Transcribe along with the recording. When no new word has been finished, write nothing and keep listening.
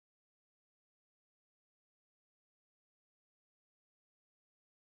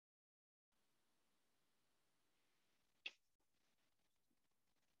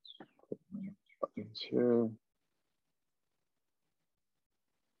It's here.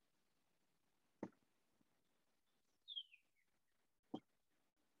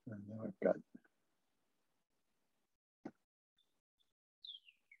 And now I've got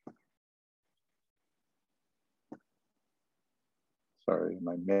sorry,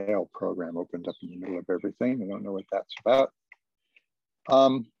 my mail program opened up in the middle of everything. I don't know what that's about.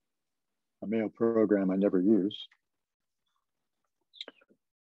 A mail program I never use.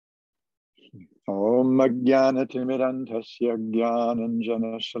 Om Ajnanatimirandhasya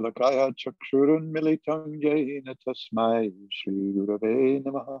Jnananjana Shalakaya Chakshurun Militam Yena Tasmai Shri Gurave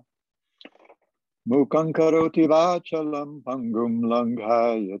Namaha Mukhaṁ Karoti Vachalam Pangum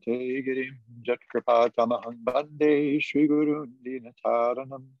Langhayate Girim Jatkripatamaham Bande Shri Gurun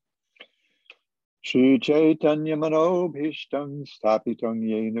Dinataranam Shri Chaitanya Manobhishtam Sthapitam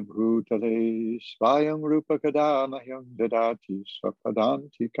Yena Bhutale Svayam Rupa Kadamahyam Dadati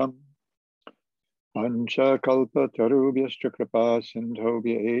Swapadantikam Pancha Kalpa Tarubhyascha Kripa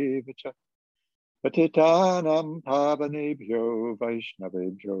Sindhobhya Evacha Patitanam Pavanebhyo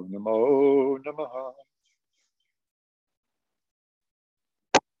Vaishnavebhyo Namo Namaha.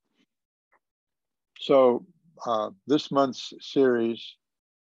 So this month's series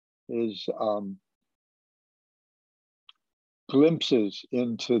is glimpses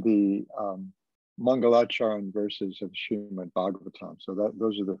into the Mangalacharan verses of Srimad Bhagavatam. So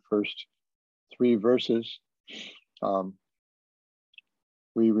those are the first 3 verses.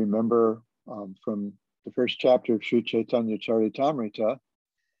 We remember from the first chapter of Sri Chaitanya Charitamrita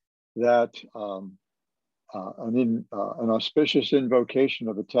that an auspicious invocation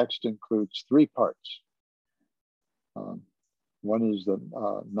of a text includes 3 parts. One is the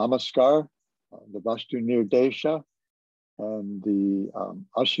Namaskar, the Vastu Nirdesha, and the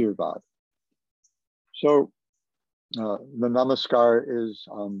Ashirvad. So the Namaskar is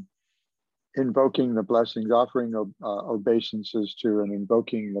invoking the blessings, offering obeisances to and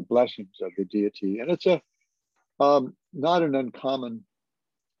invoking the blessings of the deity. And it's a not an uncommon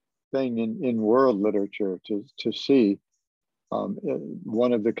thing in world literature to see.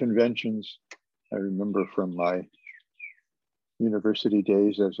 One of the conventions I remember from my university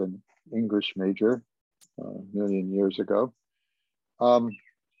days as an English major a million years ago,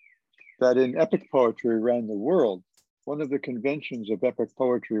 that in epic poetry around the world, one of the conventions of epic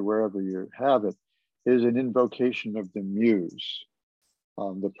poetry, wherever you have it, is an invocation of the muse,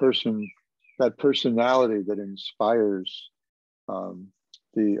 that personality that inspires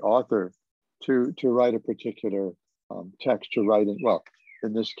the author to write a particular text, to write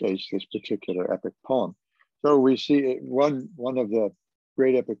in this case, this particular epic poem. So we see one of the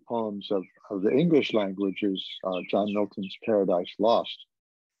great epic poems of the English language is John Milton's Paradise Lost,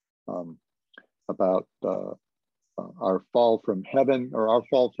 about our fall from heaven, or our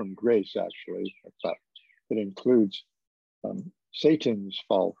fall from grace, actually. It includes Satan's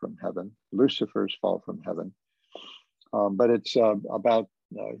fall from heaven, Lucifer's fall from heaven. But it's about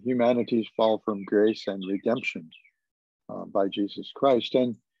humanity's fall from grace and redemption by Jesus Christ.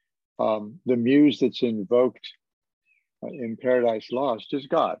 And the muse that's invoked in Paradise Lost is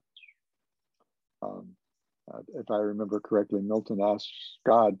God. If I remember correctly, Milton asks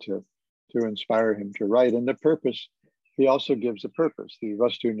God to inspire him to write. And the purpose, he also gives a purpose. The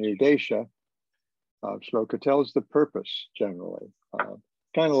Vastu Nirdesha shloka tells the purpose generally,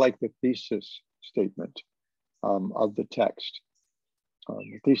 kind of like the thesis statement of the text.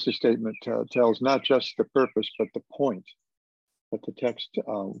 The thesis statement tells not just the purpose, but the point that the text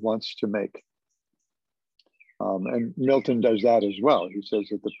wants to make. And Milton does that as well. He says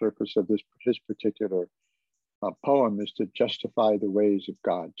that the purpose of his particular poem is to justify the ways of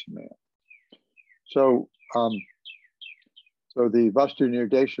God to man. So, so the Vastu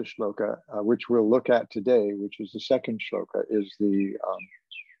Nirdesha shloka, which we'll look at today, which is the second shloka, is the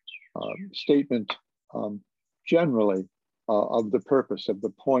statement generally of the purpose, of the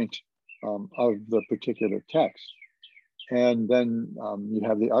point of the particular text. And then you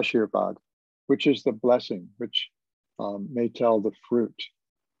have the Ashirvad, which is the blessing, which may tell the fruit,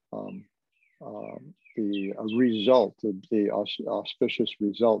 the result, the auspicious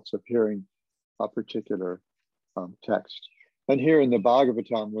results of hearing a particular text. And here in the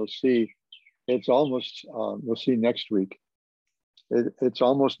Bhagavatam, we'll see it's almost, we'll see next week, it's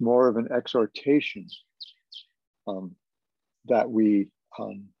almost more of an exhortation that we,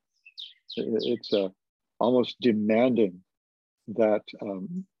 it's almost demanding that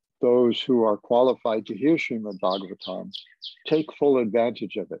those who are qualified to hear Srimad Bhagavatam take full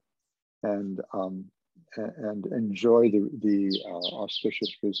advantage of it and enjoy the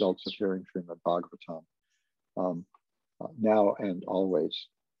auspicious results of hearing Srimad Bhagavatam now and always.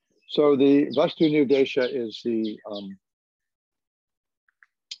 So the Vastu Nirdesha is the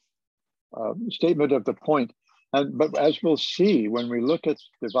statement of the point. But as we'll see, when we look at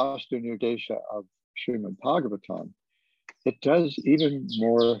the Vastu Nirdesha of Srimad Bhagavatam, it does even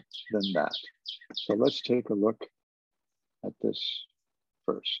more than that. So let's take a look at this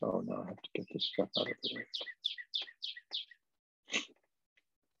verse. Oh no, I have to get this stuff out of the way.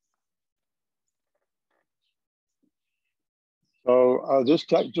 So this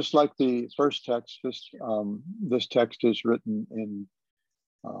text, just like the first text, this text is written in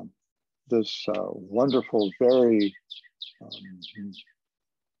this wonderful, very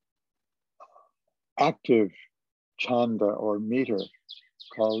active chanda or meter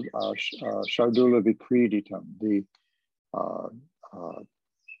called Shardula Vikreditam, the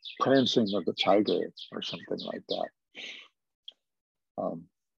prancing of the tiger or something like that.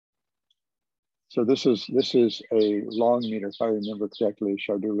 So this is a long meter. If I remember correctly,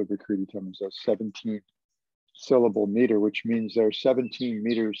 Shardula Vikreditam is a 17-syllable meter, which means there are 17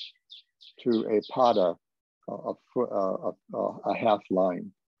 meters to a pada, a half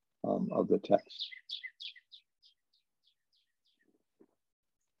line of the text.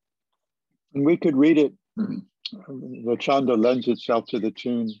 And we could read it. The chanda lends itself to the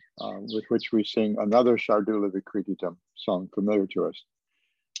tune with which we sing another Shardula Vikreditam song familiar to us,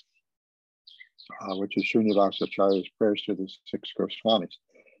 which is Srinivasacharya's prayers to the 6 Goswamis.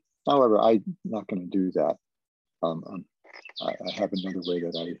 However, I'm not going to do that. I have another way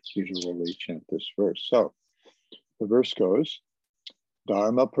that I usually chant this verse. So the verse goes,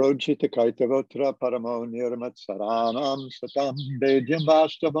 Dharma projita kaitavotra paramo nirmat saranam satam vedyam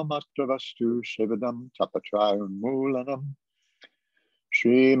vastavam astravastu shivadam tapatrayun mulanam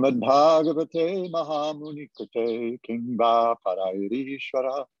Srimad Bhagavate Mahamuni Kate Kingva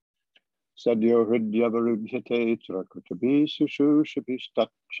Parairishvara Sadyo Hridya Varudhyate Trakutabi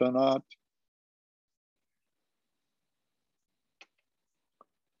Sushushapistakshanat.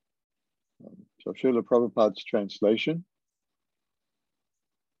 So Srila Prabhupada's translation,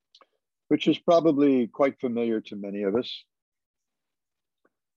 which is probably quite familiar to many of us.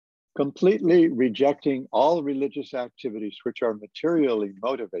 Completely rejecting all religious activities which are materially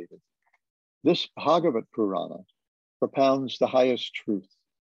motivated, this Bhagavat Purana propounds the highest truth,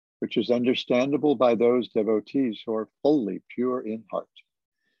 which is understandable by those devotees who are fully pure in heart.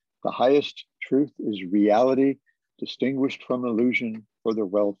 The highest truth is reality distinguished from illusion for the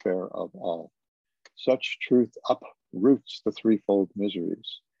welfare of all. Such truth uproots the threefold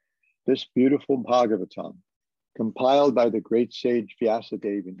miseries. This beautiful Bhagavatam, compiled by the great sage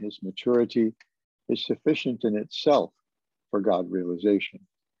Vyasadeva in his maturity, is sufficient in itself for God realization.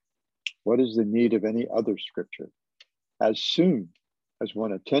 What is the need of any other scripture? As soon as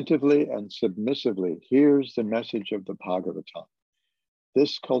one attentively and submissively hears the message of the Bhagavatam,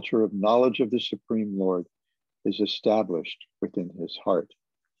 this culture of knowledge of the Supreme Lord is established within his heart.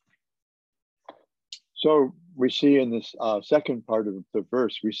 So we see in this second part of the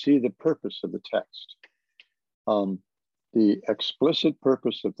verse, we see the purpose of the text. The explicit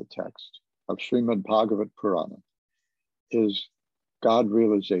purpose of the text of Srimad Bhagavat Purana is God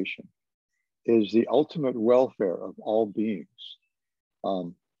realization, is the ultimate welfare of all beings,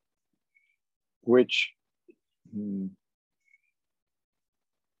 which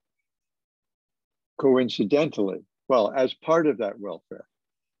coincidentally, well, as part of that welfare,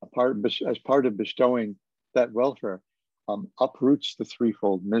 as part of bestowing that welfare, uproots the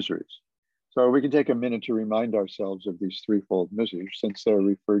threefold miseries. So we can take a minute to remind ourselves of these threefold miseries, since they're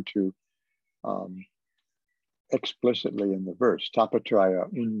referred to explicitly in the verse. Tapatraya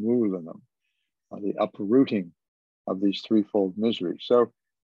unmulanam, the uprooting of these threefold miseries. So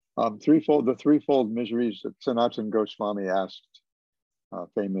the threefold miseries that Sanatana Goswami asked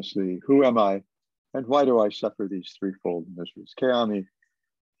famously, who am I and why do I suffer these threefold miseries? Kayami,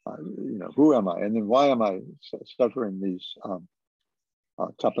 who am I? And then why am I suffering these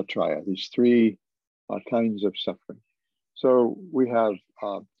tapatraya, these three kinds of suffering? So we have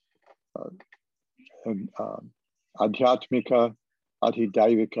adhyatmika,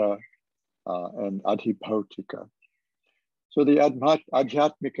 adhidaivika, and adhibhautika. So the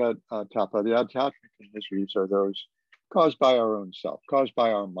adhyatmika tapa, the adhyatmika miseries are those caused by our own self, caused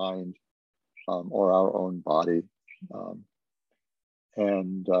by our mind or our own body.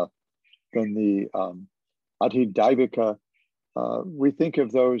 And then the adhidaivika, we think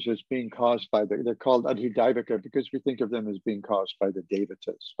of those as being caused by they're called adhidaivika because we think of them as being caused by the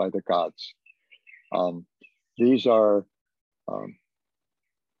devatas, by the gods. These are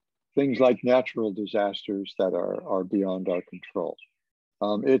things like natural disasters that are beyond our control.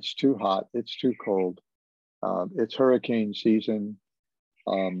 It's too hot, it's too cold, it's hurricane season,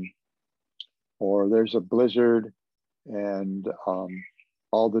 or there's a blizzard and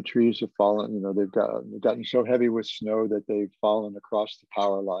all the trees have fallen. You know, they've gotten so heavy with snow that they've fallen across the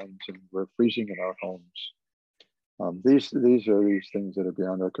power lines, and we're freezing in our homes. These are these things that are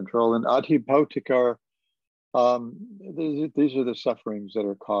beyond our control. And adhibhautikar, these are the sufferings that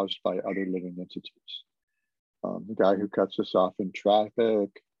are caused by other living entities. The guy who cuts us off in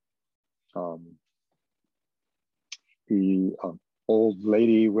traffic, the old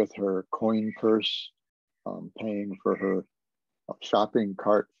lady with her coin purse, paying for her shopping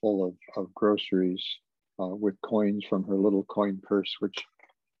cart full of groceries with coins from her little coin purse, which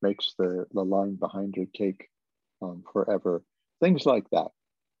makes the line behind her take forever. Things like that.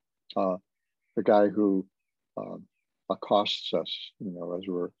 The guy who accosts us, you know, as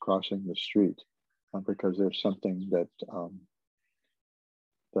we're crossing the street, because there's something that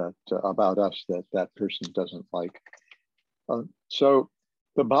about us that person doesn't like. So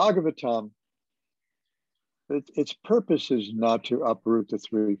the Bhagavatam, its purpose is not to uproot the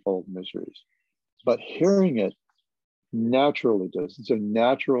threefold miseries, but hearing it naturally does. It's a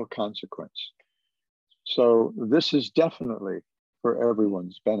natural consequence. So this is definitely for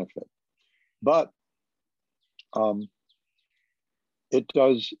everyone's benefit. But it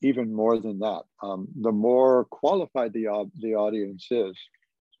does even more than that. The more qualified the audience is,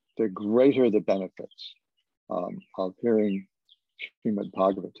 the greater the benefits of hearing Srimad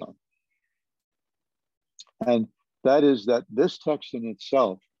Bhagavatam. And that is that this text in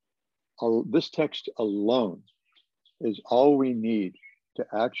itself, this text alone, is all we need to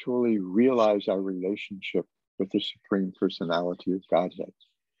actually realize our relationship with the Supreme Personality of Godhead.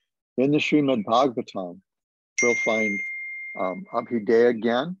 In the Srimad Bhagavatam, we'll find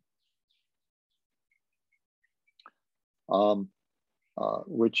Abhideya Gyan,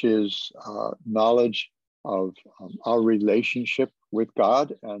 which is knowledge of our relationship with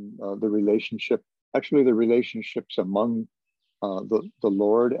God and the relationships among the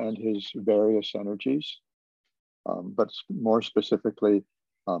Lord and his various energies, but more specifically,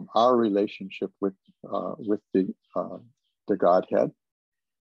 our relationship with the Godhead.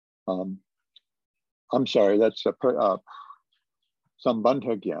 I'm sorry, that's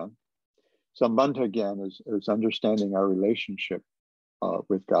Sambandha Gyan. Sambandha Gyan is understanding our relationship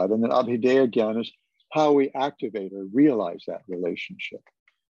with God. And then Abhideya Gyan is how we activate or realize that relationship,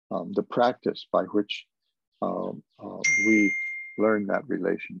 the practice by which we learn that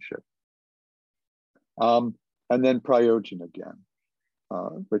relationship. And then Prayojana Gyan,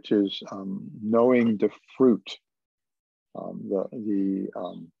 which is knowing the fruit,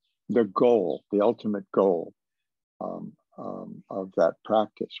 the goal, the ultimate goal of that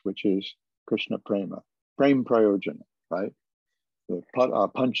practice, which is Krishna Prema, Prem Prayojana, right? The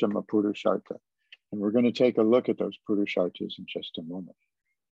Panchama Purushartha. And we're going to take a look at those Purusharthas in just a moment.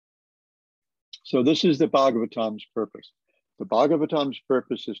 So this is the Bhagavatam's purpose. The Bhagavatam's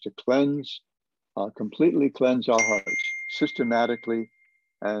purpose is to cleanse, completely cleanse our hearts, systematically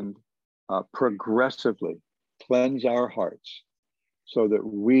and progressively cleanse our hearts so that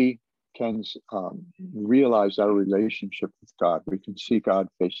we can realize our relationship with God. We can see God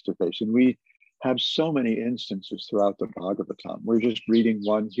face to face. And we have so many instances throughout the Bhagavatam. We're just reading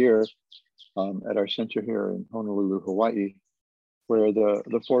one here at our center here in Honolulu, Hawaii, where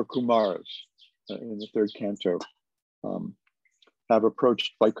the four Kumaras in the third canto have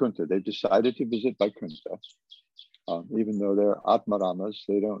approached Vaikuntha. They've decided to visit Vaikuntha. Even though they're Atmaramas,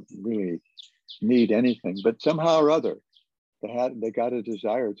 they don't really need anything, but somehow or other, they got a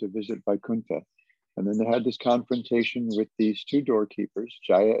desire to visit Vaikuntha. And then they had this confrontation with these two doorkeepers,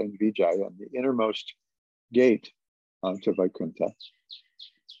 Jaya and Vijaya, on the innermost gate to Vaikuntha.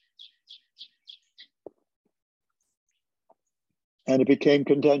 And it became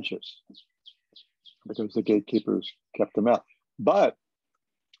contentious because the gatekeepers kept them out. But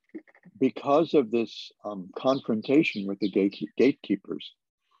because of this confrontation with the gatekeepers,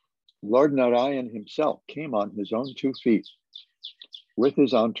 Lord Narayan himself came on his own 2 feet with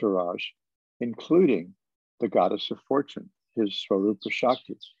his entourage, including the goddess of fortune, his Swarupa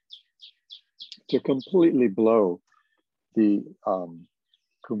Shakti, to completely blow the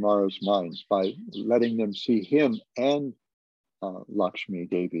Kumaras' minds by letting them see him and Lakshmi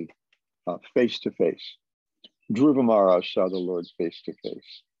Devi face to face. Dhruva Maharaj saw the Lord face to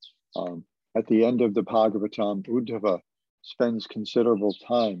face. At the end of the Bhagavatam, Uddhava spends considerable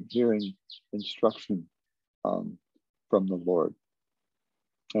time hearing instruction from the Lord.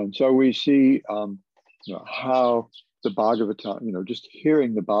 And so we see how the Bhagavatam, just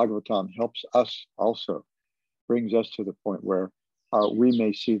hearing the Bhagavatam helps us also, brings us to the point where we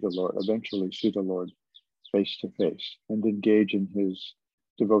may see the Lord, eventually see the Lord face to face and engage in his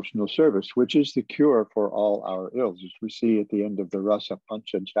devotional service, which is the cure for all our ills, as we see at the end of the Rasa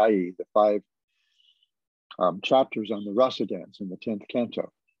Panchadhyayi, the 5 chapters on the Rasa dance in the 10th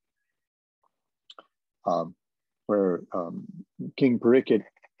canto, where King Parikshit,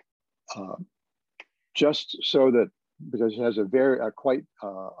 just so that, because he has a quite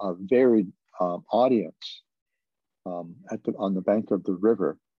varied audience on the bank of the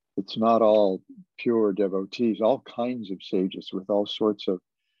river. It's not all pure devotees, all kinds of sages with all sorts of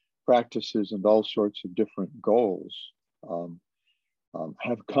practices and all sorts of different goals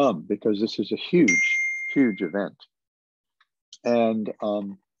have come, because this is a huge, huge event. And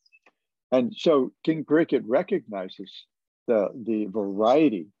so King Parikshit recognizes the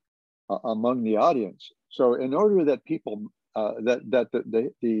variety among the audience. So in order that people,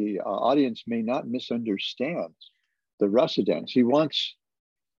 the audience may not misunderstand the Rasa dance, he wants,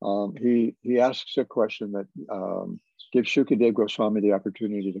 he asks a question that gives Shukadev Goswami the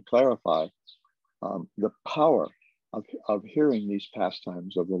opportunity to clarify the power of hearing these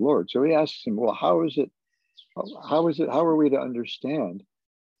pastimes of the Lord. So he asks him, well, how are we to understand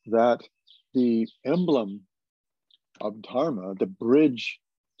that the emblem of Dharma, the bridge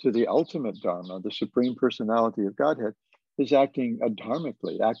to the ultimate Dharma, the Supreme Personality of Godhead, is acting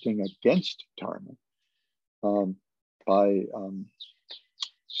adharmically, acting against Dharma, by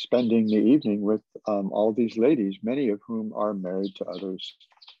spending the evening with all these ladies, many of whom are married to others.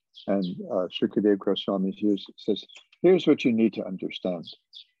 And Shukadev Goswami says, here's what you need to understand.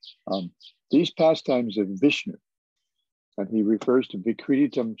 These pastimes of Vishnu, and he refers to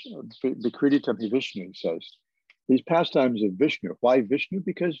Vikriditam hi Vishnu, he says, these pastimes of Vishnu. Why Vishnu?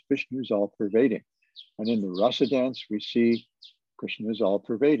 Because Vishnu is all pervading. And in the Rasa dance, we see Krishna is all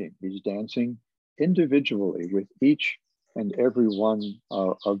pervading. He's dancing individually with each and every one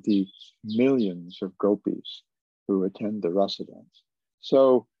of the millions of gopis who attend the Rasa dance.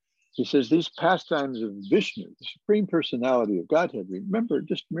 So he says these pastimes of Vishnu, the Supreme Personality of Godhead,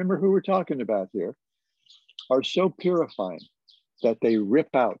 just remember who we're talking about here, are so purifying that they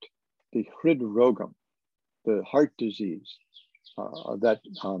rip out the hridrogam, the heart disease that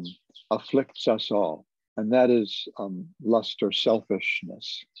afflicts us all, and that is lust or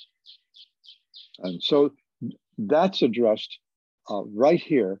selfishness. And so that's addressed right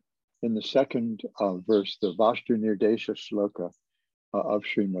here in the second verse, the Vastu Nirdesha Shloka of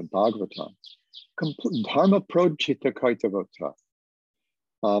Srimad Bhagavatam. Dharma prodchita kaitavata.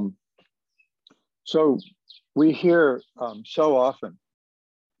 So we hear so often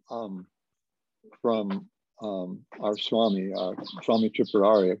from our Swami, Swami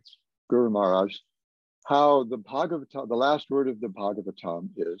Tripurari, Guru Maharaj, how the Bhagavatam, the last word of the Bhagavatam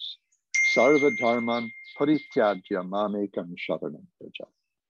is Sarva Dharman Parityajya Mamekam Sharanam Vraja.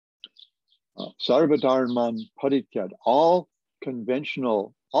 Sarva Dharman Parityajya, all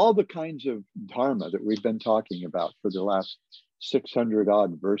conventional, all the kinds of dharma that we've been talking about for the last 600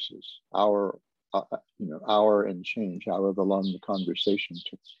 odd verses, hour and change, however long the conversation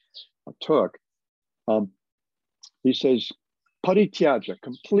took. He says, Parityaja,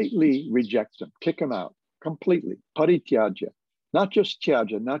 completely reject them, kick them out, completely. Parityaja, not just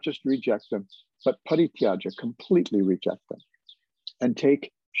tyaja, not just reject them, but parityaja, completely reject them, and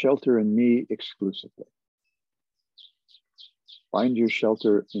take shelter in me exclusively. Find your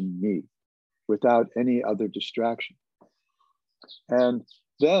shelter in me without any other distraction. And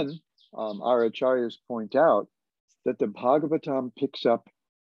then our acharyas point out that the Bhagavatam picks up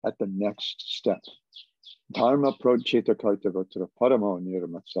at the next step. Dharma prodchita kaitavatra paramo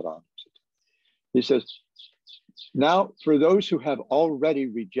nirmatsaram. He says, now for those who have already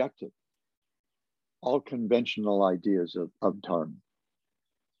rejected all conventional ideas of dharma,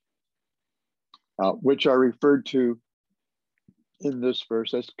 which are referred to in this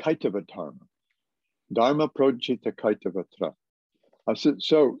verse as kaitava dharma. Dharma prodchita kaitavatra.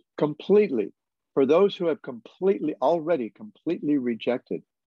 So completely, for those who have already completely rejected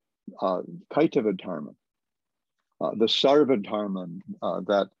kaitava dharma, the sarva dharma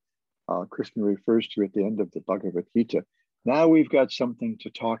that Krishna refers to at the end of the Bhagavad Gita, now we've got something to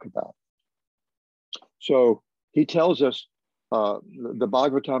talk about. So he tells us, the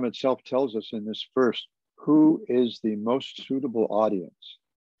Bhagavatam itself tells us in this verse, who is the most suitable audience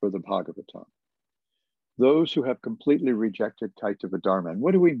for the Bhagavatam? Those who have completely rejected kaitava dharma. And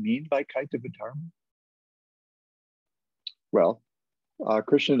what do we mean by kaitava dharma? Well,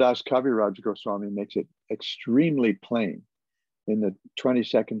 Krishnadas Kaviraj Goswami makes it extremely plain in the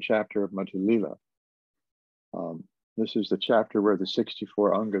 22nd chapter of Madhya Lila. This is the chapter where the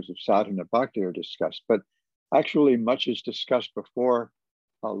 64 angas of sadhana bhakti are discussed, but actually much is discussed before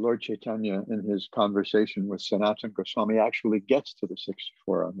Lord Chaitanya, in his conversation with Sanatana Goswami, actually gets to the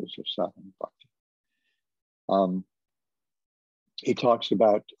 64 honors of sadhana bhakti. He talks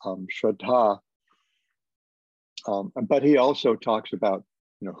about Shraddha, but he also talks about,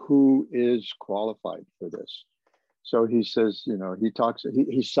 who is qualified for this. So he says,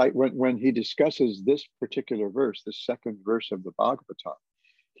 when he discusses this particular verse, the second verse of the Bhagavatam,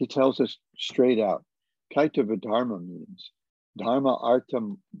 he tells us straight out, Kaitava Dharma means Dharma Artha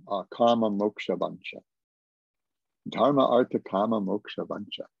Kama Moksha Vancha. Dharma Artha Kama Moksha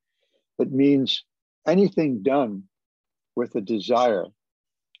Vancha. It means anything done with a desire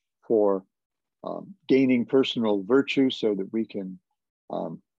for gaining personal virtue so that we can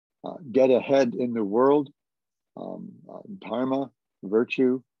get ahead in the world, dharma,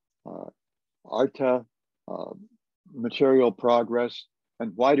 virtue, artha, material progress.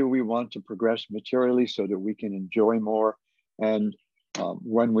 And why do we want to progress materially? So that we can enjoy more. And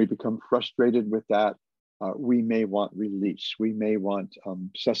when we become frustrated with that, we may want release. We may want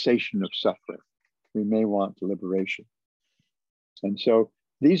cessation of suffering. We may want liberation. And so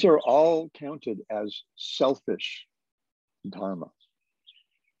these are all counted as selfish dharma.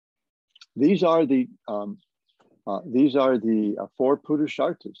 These are the four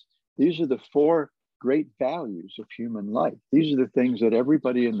purusharthas. These are the four great values of human life. These are the things that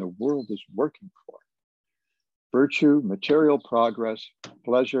everybody in the world is working for: virtue, material progress,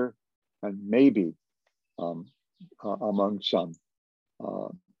 pleasure, and maybe among some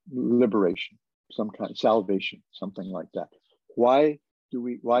liberation, some kind of salvation, something like that. Why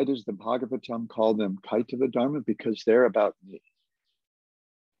does the Bhagavatam call them Kaitava Dharma? Because they're about me.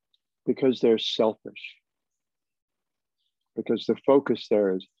 Because they're selfish. Because the focus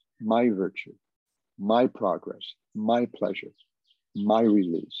there is my virtue, my progress, my pleasure, my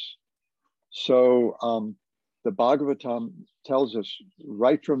release. So the Bhagavatam tells us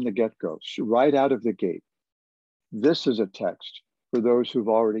right from the get-go, right out of the gate, this is a text for those who've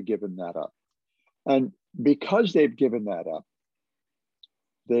already given that up. And because they've given that up,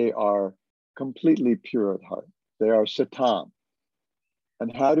 they are completely pure at heart. They are satam.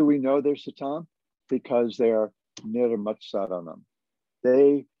 And how do we know they're satam? Because they are nirmatsaranam.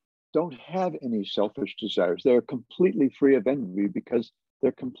 They don't have any selfish desires. They're completely free of envy because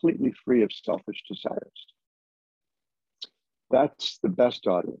they're completely free of selfish desires. That's the best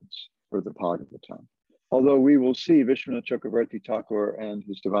audience for the Bhagavatam. Although we will see Vishwanath Chakravarti Thakur and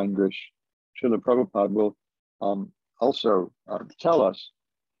his Divine Grace Srila Prabhupada will also tell us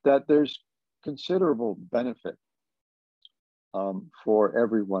that there's considerable benefit for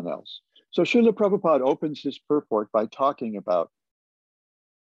everyone else. So Srila Prabhupada opens his purport by talking about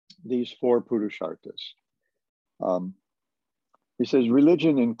these four purusharthas. He says,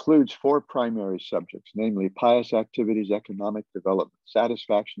 religion includes four primary subjects, namely pious activities, economic development,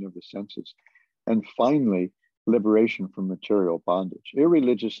 satisfaction of the senses, and finally, liberation from material bondage.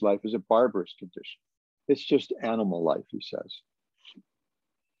 Irreligious life is a barbarous condition. It's just animal life, he says.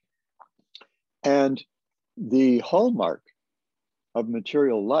 And the hallmark of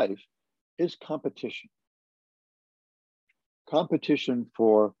material life is competition. Competition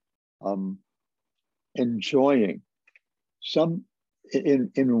for enjoying some,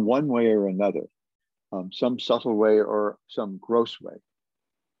 in one way or another, some subtle way or some gross way.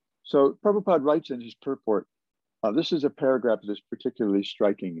 So Prabhupada writes in his purport, this is a paragraph that is particularly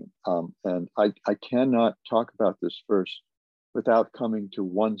striking, and I cannot talk about this verse without coming to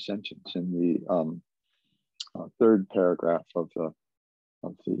one sentence in the third paragraph of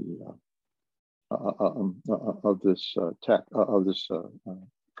this text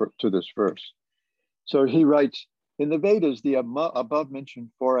to this verse. So he writes, in the Vedas, the above mentioned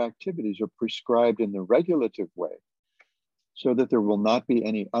four activities are prescribed in the regulative way, so that there will not be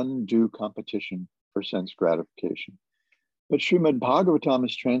any undue competition for sense gratification. But Srimad Bhagavatam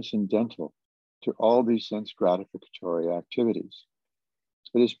is transcendental to all these sense gratificatory activities.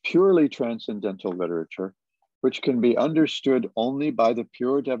 It is purely transcendental literature, which can be understood only by the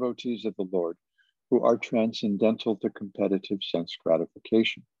pure devotees of the Lord, who are transcendental to competitive sense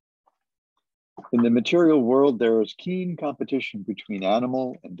gratification. In the material world, there is keen competition between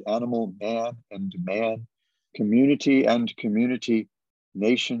animal and animal, man and man, community and community,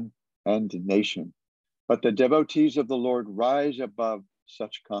 nation and nation. But the devotees of the Lord rise above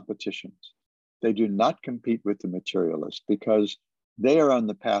such competitions. They do not compete with the materialist because they are on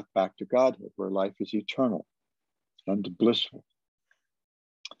the path back to Godhead, where life is eternal and blissful.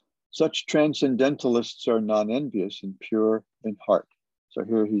 Such transcendentalists are non-envious and pure in heart. So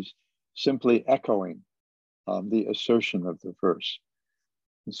here he's simply echoing the assertion of the verse.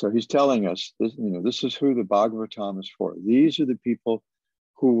 And so he's telling us, this is who the Bhagavatam is for. These are the people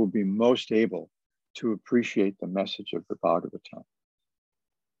who will be most able to appreciate the message of the Bhagavatam.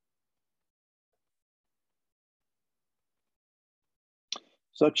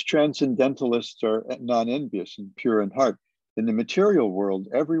 Such transcendentalists are non-envious and pure in heart. In the material world,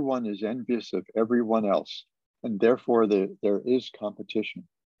 everyone is envious of everyone else, and therefore there is competition.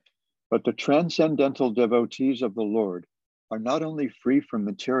 But the transcendental devotees of the Lord are not only free from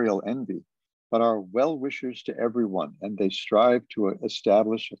material envy, but are well-wishers to everyone, and they strive to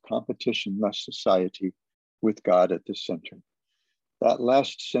establish a competition-less society with God at the center. That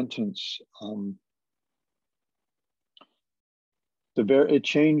last sentence, it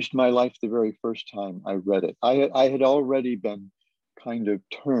changed my life the very first time I read it. I had already been kind of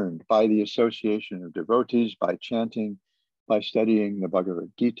turned by the association of devotees, by chanting, by studying the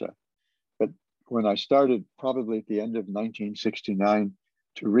Bhagavad Gita. But when I started, probably at the end of 1969,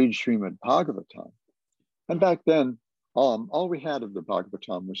 to read Srimad Bhagavatam, and back then, all we had of the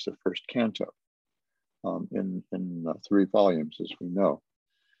Bhagavatam was the first canto in 3 volumes, as we know.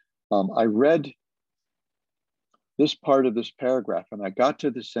 I read this part of this paragraph, and I got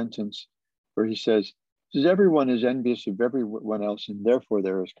to the sentence where he says, everyone is envious of everyone else, and therefore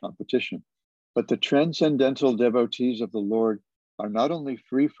there is competition. But the transcendental devotees of the Lord are not only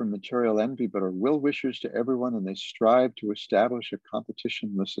free from material envy, but are well-wishers to everyone, and they strive to establish a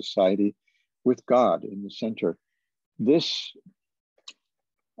competition-less society with God in the center. This,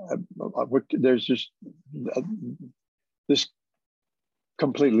 this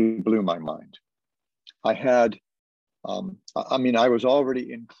completely blew my mind. I had, I was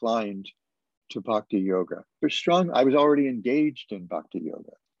already inclined to Bhakti Yoga. I was already engaged in Bhakti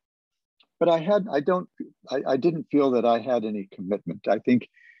Yoga. But I didn't feel that I had any commitment. I think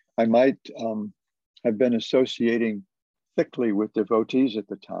I might have been associating thickly with devotees at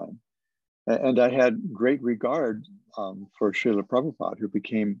the time. And I had great regard for Srila Prabhupada, who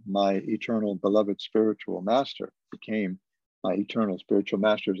became my eternal beloved spiritual master. Became my eternal spiritual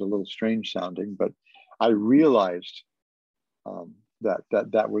master is a little strange sounding, but I realized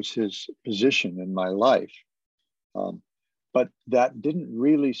that was his position in my life. But that didn't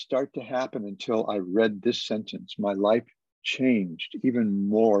really start to happen until I read this sentence. My life changed even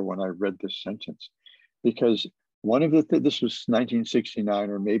more when I read this sentence, because this was 1969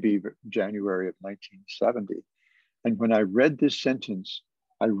 or maybe January of 1970. And when I read this sentence,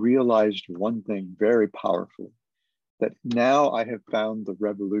 I realized one thing very powerfully, that now I have found the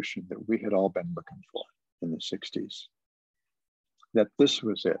revolution that we had all been looking for in the 60s, that this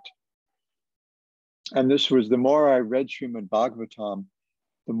was it. And this was, the more I read Srimad Bhagavatam,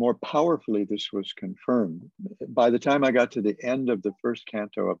 the more powerfully this was confirmed. By the time I got to the end of the first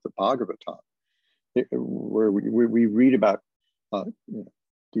canto of the Bhagavatam, where we read about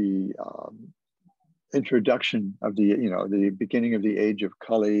the introduction of the beginning of the age of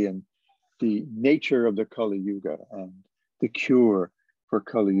Kali and the nature of the Kali Yuga and the cure for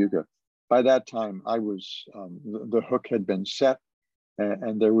Kali Yuga. By that time, I was the hook had been set,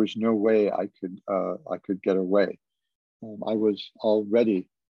 and there was no way I could get away. I was already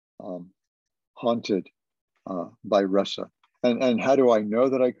haunted by rasa. And how do I know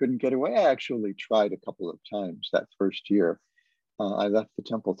that I couldn't get away? I actually tried a couple of times that first year. I left the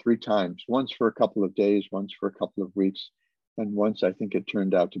temple 3 times, once for a couple of days, once for a couple of weeks, and once I think it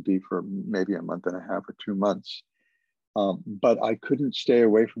turned out to be for maybe a month and a half or 2 months. But I couldn't stay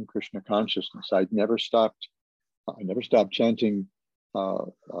away from Krishna consciousness. I never stopped chanting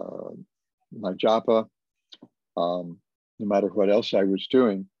my japa, no matter what else I was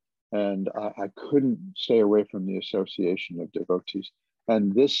doing. And I couldn't stay away from the association of devotees.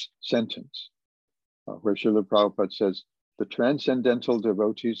 And this sentence, where Srila Prabhupada says, the transcendental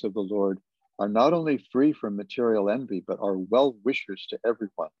devotees of the Lord are not only free from material envy, but are well-wishers to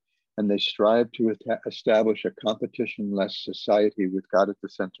everyone. And they strive to establish a competition-less society with God at the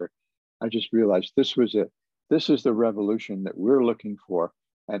center. I just realized this was it. This is the revolution that we're looking for.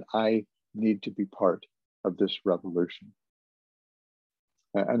 And I need to be part of this revolution.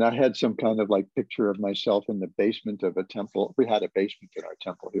 And I had some kind of like picture of myself in the basement of a temple. We had a basement in our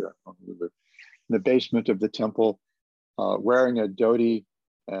temple here. In the basement of the temple, wearing a dhoti.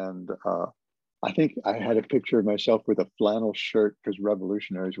 And I think I had a picture of myself with a flannel shirt, because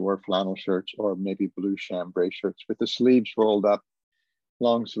revolutionaries wore flannel shirts, or maybe blue chambray shirts with the sleeves rolled up,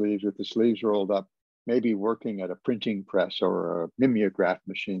 long sleeves with the sleeves rolled up, maybe working at a printing press or a mimeograph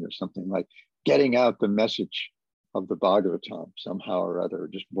machine or something, like getting out the message of the Bhagavatam somehow or other,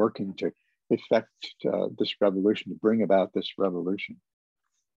 just working to effect this revolution, to bring about this revolution.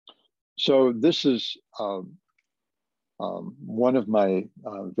 So this is one of my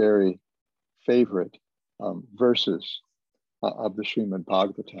very favorite verses of the Srimad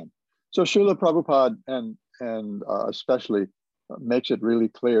Bhagavatam. So Srila Prabhupada and especially makes it really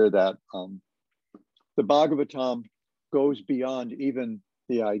clear that the Bhagavatam goes beyond even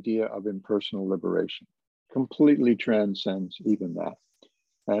the idea of impersonal liberation, completely transcends even that.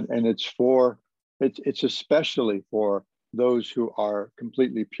 And it's especially for those who are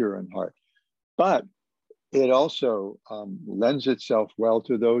completely pure in heart. But it also lends itself well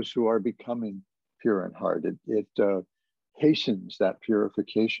to those who are becoming pure in heart. It hastens that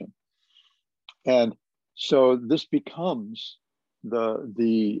purification. And so this becomes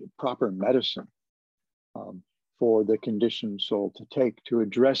the proper medicine for the conditioned soul to take to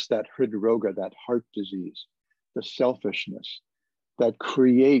address that hridroga, that heart disease, the selfishness that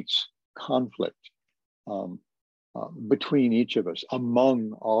creates conflict between each of us,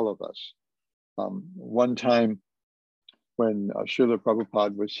 among all of us. One time when Srila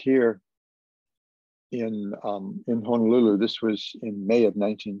Prabhupada was here in Honolulu, this was in May of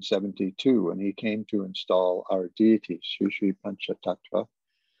 1972, and he came to install our deity, Sri Sri Panchatattva.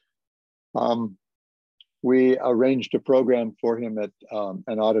 We arranged a program for him at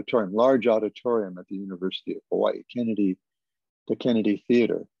an auditorium, large auditorium at the University of Hawaii, the Kennedy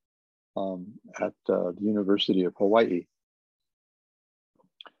Theater at the University of Hawaii.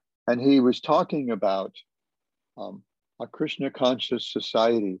 And he was talking about a Krishna conscious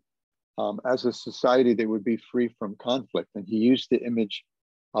society as a society that would be free from conflict. And he used the image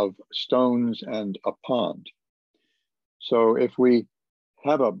of stones and a pond. So if we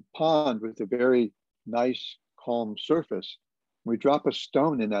have a pond with a very nice, calm surface, we drop a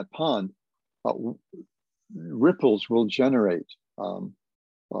stone in that pond, ripples will generate,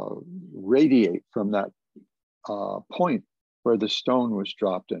 radiate from that point where the stone was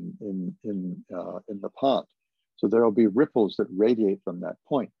dropped in the pond. So there will be ripples that radiate from that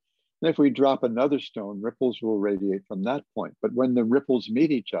point. And if we drop another stone, ripples will radiate from that point. But when the ripples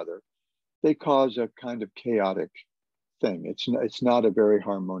meet each other, they cause a kind of chaotic thing. It's not a very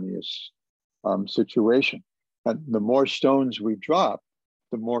harmonious situation. And the more stones we drop,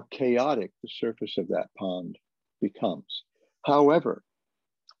 the more chaotic the surface of that pond becomes. However,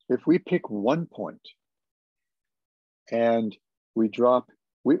 if we pick one point and we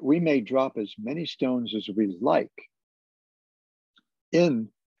may drop as many stones as we like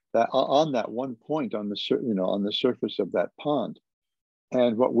on that one point on the surface of that pond,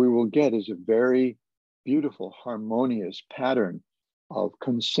 and what we will get is a very beautiful, harmonious pattern of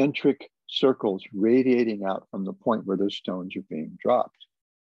concentric circles radiating out from the point where those stones are being dropped.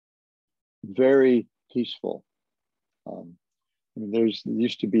 Very peaceful. There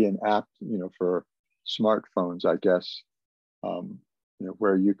used to be an app, for smartphones, I guess,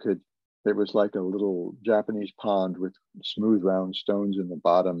 where it was like a little Japanese pond with smooth round stones in the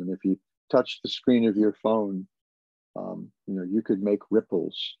bottom. And if you touch the screen of your phone, you could make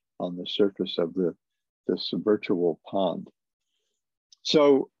ripples on the surface of this virtual pond.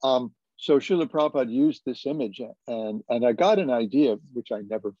 So Srila Prabhupada used this image, and I got an idea, which I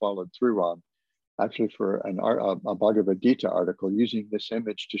never followed through on, actually for a Bhagavad Gita article, using this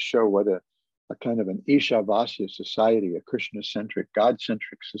image to show what a kind of an Ishavasya society, a Krishna-centric,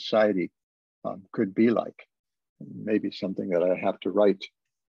 God-centric society could be like. Maybe something that I have to write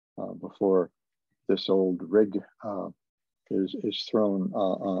before this old rig is thrown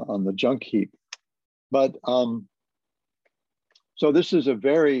on the junk heap. But so this is a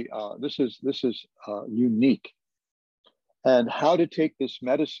very this is unique. And how to take this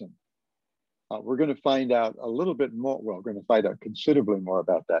medicine, we're going to find out a little bit more. Well, we're going to find out considerably more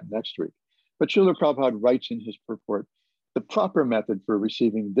about that next week. But Srila Prabhupada writes in his purport, the proper method for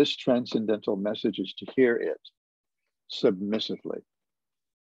receiving this transcendental message is to hear it submissively.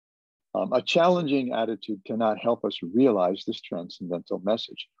 A challenging attitude cannot help us realize this transcendental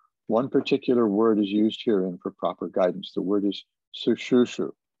message. One particular word is used herein for proper guidance. The word is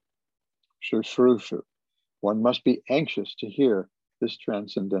sushrushu. Sushrushu. One must be anxious to hear this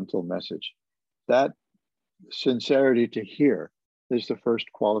transcendental message. That sincerity to hear is the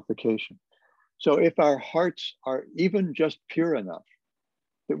first qualification. So if our hearts are even just pure enough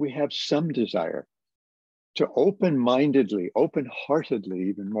that we have some desire to open-mindedly, open-heartedly,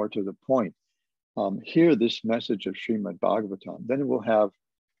 even more to the point, hear this message of Srimad Bhagavatam, then it will have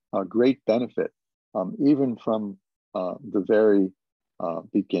a great benefit, even from the very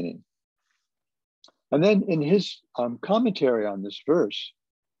beginning. And then in his commentary on this verse,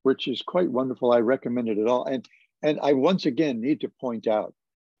 which is quite wonderful, I recommend it all. And I once again need to point out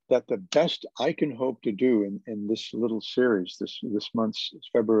that the best I can hope to do in this little series, this month's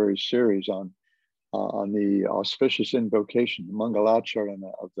February series on the auspicious invocation, the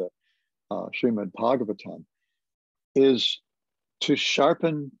Mangalacharana of the Srimad Bhagavatam, is to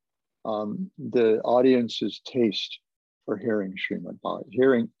sharpen the audience's taste for hearing Srimad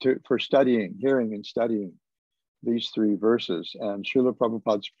Bhagavatam, for studying, hearing and studying these three verses, and Srila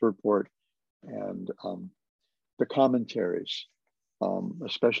Prabhupada's purport and the commentaries,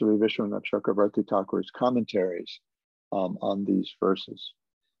 especially Vishwanath Chakravarti Thakur's commentaries on these verses.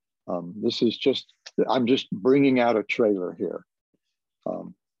 This is just, I'm just bringing out a trailer here.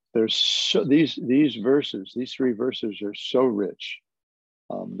 There's these verses, these three verses are so rich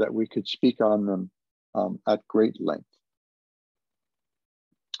that we could speak on them at great length.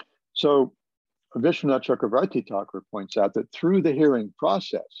 So Vishwanath Chakravarti Thakur points out that through the hearing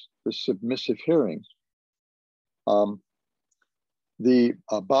process, the submissive hearing, the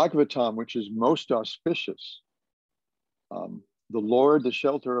Bhagavatam, which is most auspicious, the Lord, the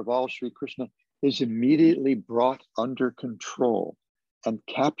shelter of all, Sri Krishna, is immediately brought under control and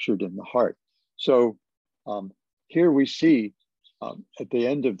captured in the heart. So here we see at the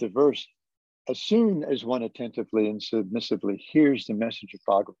end of the verse, as soon as one attentively and submissively hears the message of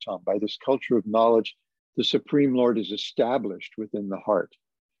Bhagavatam, by this culture of knowledge, the Supreme Lord is established within the heart.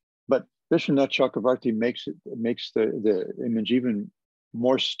 But Vishwanath Chakravarti makes the image even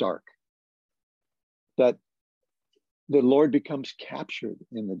more stark, that the Lord becomes captured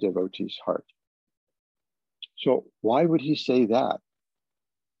in the devotee's heart. So why would he say that?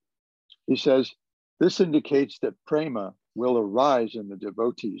 He says, this indicates that prema will arise in the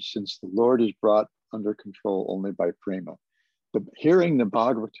devotees, since the Lord is brought under control only by prema. Hearing the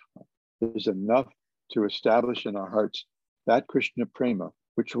Bhagavatam is enough to establish in our hearts that Krishna prema,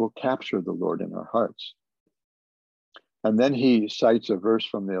 which will capture the Lord in our hearts. And then he cites a verse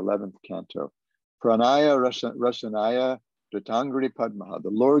from the 11th canto. Pranaya Rasanaya Dritangri Padmaha. The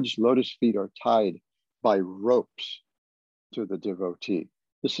Lord's lotus feet are tied by ropes to the devotee.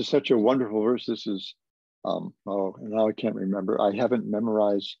 This is such a wonderful verse. This is, oh, now I can't remember. I haven't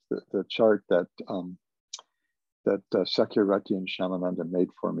memorized the chart that Sakyarati and Shamananda made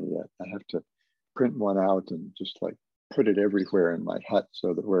for me yet. I have to print one out and just like put it everywhere in my hut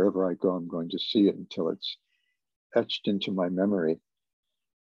so that wherever I go, I'm going to see it until it's etched into my memory.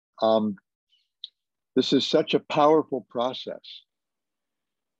 This is such a powerful process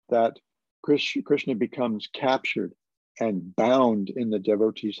that Krishna becomes captured and bound in the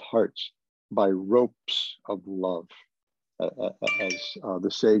devotees' hearts by ropes of love, as the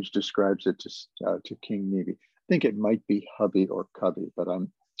sage describes it to King Nevi. I think it might be hubby or cubby, but I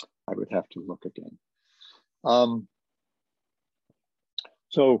would have to look again.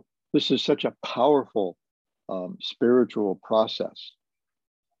 So this is such a powerful spiritual process.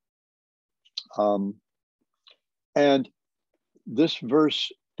 And this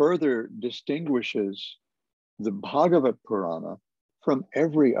verse further distinguishes the Bhagavad Purana from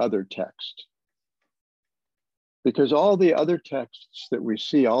every other text. Because all the other texts that we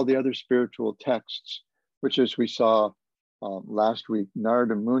see, all the other spiritual texts, which as we saw last week,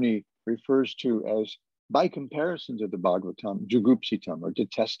 Narada Muni refers to as, by comparison to the Bhagavatam, jugupsitam, or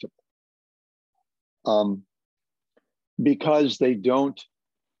detestable. Because they don't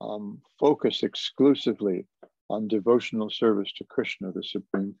focus exclusively on devotional service to Krishna, the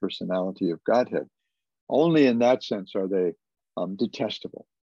Supreme Personality of Godhead. Only in that sense are they detestable,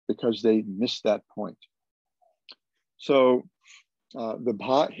 because they miss that point. So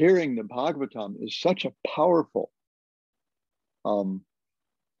hearing the Bhagavatam is such a powerful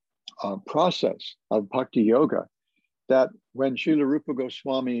process of bhakti yoga that when Srila Rupa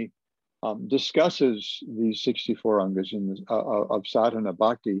Goswami discusses these 64 angas of sadhana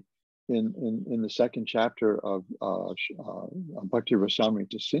bhakti in the second chapter of Bhakti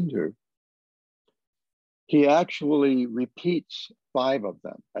Rasamrita Sindhu, he actually repeats 5 of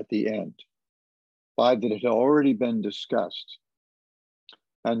them at the end, 5 that had already been discussed,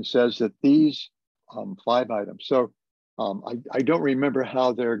 and says that these 5 items. So I don't remember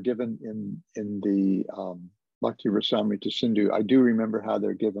how they're given in the Bhakti Rasamrita Sindhu. I do remember how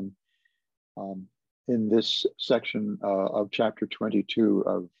they're given in this section of chapter 22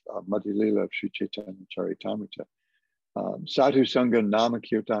 of Madhya Lila of Sri Chaitanya Charitamrita. Sadhu Sangha Nama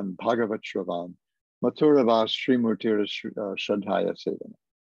Kirtan Bhagavat Shravan Mathuravas Srimurtira Shraddhaya Sevana.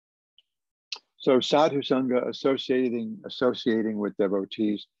 So Sadhu Sangha, associating with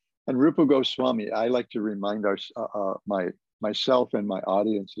devotees. And Rupa Goswami, I like to remind myself and my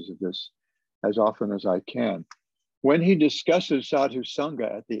audiences of this as often as I can. When he discusses Sadhu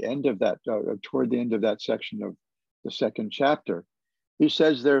Sangha at the end of that, toward the end of that section of the second chapter, he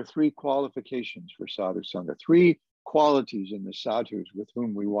says there are 3 qualifications for Sadhu Sangha, 3 qualities in the sadhus with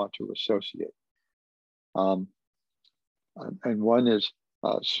whom we want to associate. And one is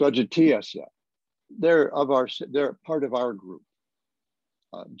Swajatiyasya. They're part of our group.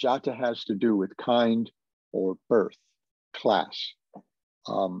 Jata has to do with kind or birth, class.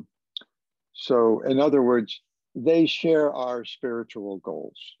 So in other words, they share our spiritual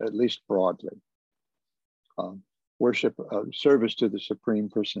goals, at least broadly. Worship, service to the Supreme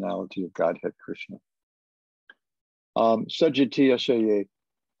Personality of Godhead, Krishna. Sajjatiya Shaye,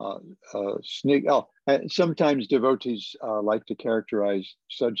 sometimes devotees like to characterize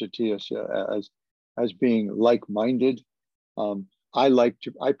Sajjatiya as being like-minded.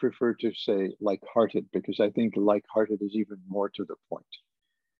 I prefer to say like-hearted, because I think like-hearted is even more to the point.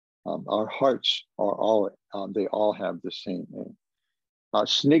 Our hearts are all, they all have the same name.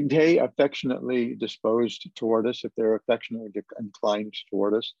 Snigdhe, affectionately disposed toward us. If they're affectionately inclined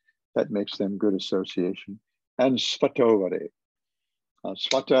toward us, that makes them good association. And Svatovare.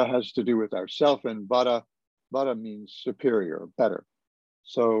 Svata has to do with ourself, and Vara means superior, better.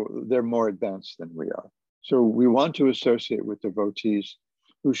 So they're more advanced than we are. So we want to associate with devotees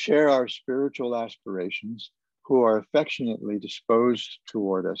who share our spiritual aspirations, who are affectionately disposed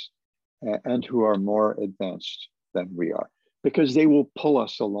toward us, and who are more advanced than we are, because they will pull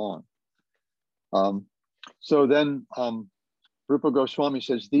us along. So then Rupa Goswami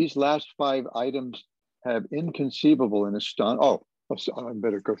says, these last 5 items have inconceivable and so I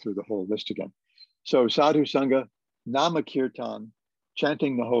better go through the whole list again. So Sadhu Sangha, Nama Kirtan,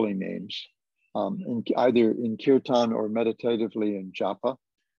 chanting the holy names, either in Kirtan or meditatively in Japa,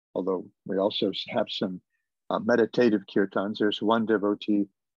 although we also have some meditative Kirtans. There's one devotee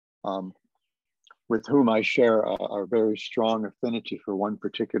with whom I share a very strong affinity for one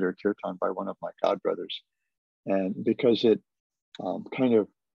particular Kirtan by one of my godbrothers. And because it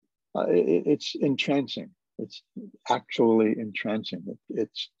it's entrancing. It's actually entrancing.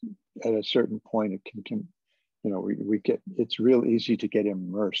 It's at a certain point, it can we get, it's real easy to get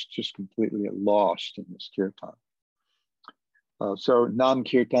immersed, just completely lost in this Kirtan. So Nam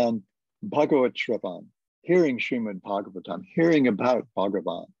Kirtan, Bhagavat Shravan, hearing Srimad Bhagavatam, hearing about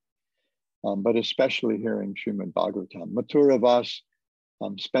Bhagavan, but especially hearing Srimad Bhagavatam. Mathura Vas,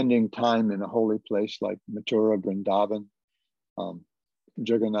 spending time in a holy place like Mathura, Vrindavan,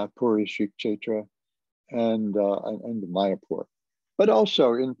 Jagannath Puri, Shri Kshetra, and Mayapur, but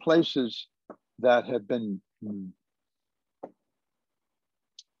also in places that have been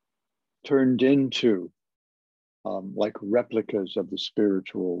turned into like replicas of the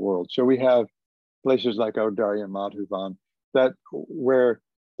spiritual world. So we have places like Audarya Madhuvan, where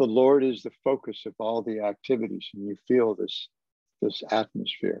the Lord is the focus of all the activities, and you feel this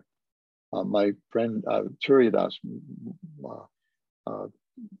atmosphere. My friend Turiyadas,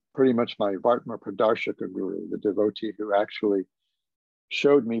 pretty much my Vartma Pradarshaka guru, the devotee who actually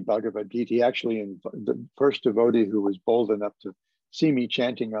showed me Bhagavad Gita. He actually, the first devotee who was bold enough to see me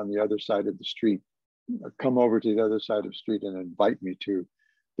chanting on the other side of the street, come over to the other side of the street and invite me to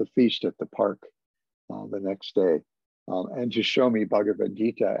the feast at the park the next day, and to show me Bhagavad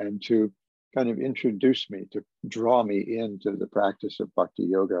Gita and to kind of introduce me, to draw me into the practice of Bhakti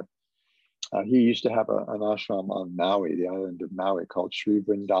Yoga. He used to have an ashram on Maui, the island of Maui, called Sri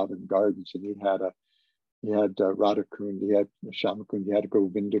Vrindavan Gardens, and he had Radha Kund, he had Shama Kund, he had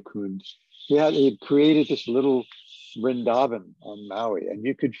Govinda Kund. He had created this little Vrindavan on Maui, and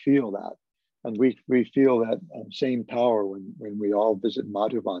you could feel that. And we feel that same power when we all visit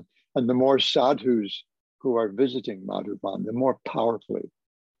Madhuvan. And the more sadhus who are visiting Madhuvan, the more powerfully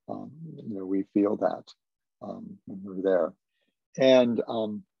we feel that when we're there. And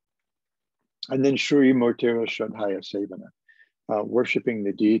then Shri Murtira Shraddhaya Sevana, worshiping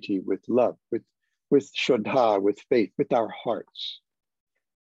the deity with love, with Shraddha, with faith, with our hearts.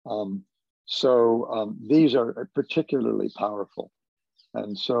 So these are particularly powerful.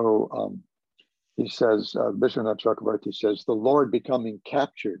 And so he says, Vishwanath Chakravarti says, the Lord becoming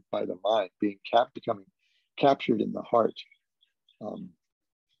captured by the mind, becoming captured in the heart,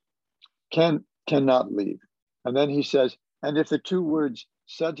 cannot leave. And then he says, and if the two words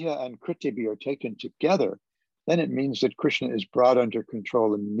Sadhya and Kritibi are taken together, then it means that Krishna is brought under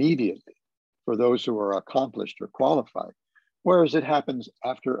control immediately for those who are accomplished or qualified, whereas it happens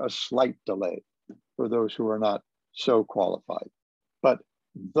after a slight delay for those who are not so qualified. But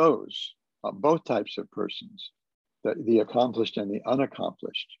those, both types of persons, the accomplished and the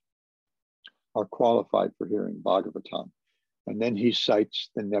unaccomplished, are qualified for hearing Bhagavatam. And then he cites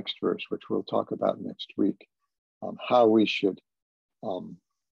the next verse, which we'll talk about next week, how we should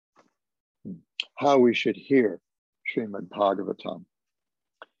hear Srimad Bhagavatam.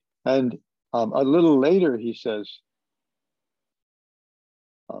 And a little later, he says,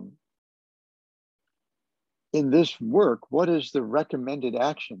 in this work, what is the recommended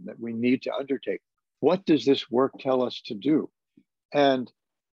action that we need to undertake? What does this work tell us to do? And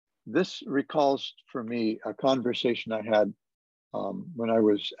this recalls for me a conversation I had when I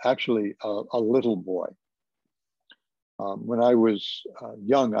was actually a little boy. When I was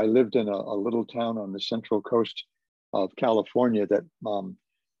young, I lived in a little town on the central coast of California that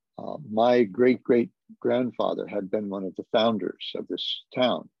my great-great-grandfather had been one of the founders of this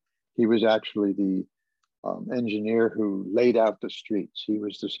town. He was actually the engineer who laid out the streets.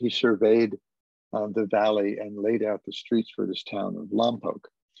 He surveyed the valley and laid out the streets for this town of Lompoc.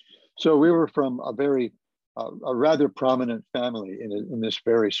 So we were from a rather prominent family in this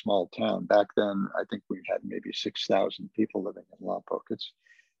very small town. Back then, I think we had maybe 6,000 people living in Lompoc. It's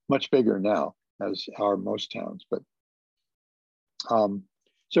much bigger now, as are most towns. But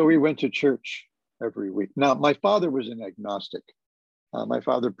so we went to church every week. Now, my father was an agnostic. My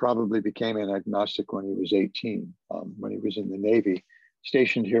father probably became an agnostic when he was 18, when he was in the Navy,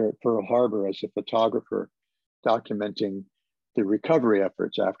 stationed here at Pearl Harbor as a photographer, documenting the recovery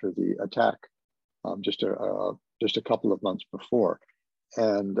efforts after the attack, just a couple of months before.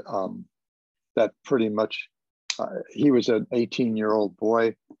 And that pretty much, he was an 18-year-old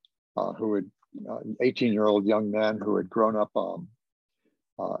boy 18-year-old young man who had grown up on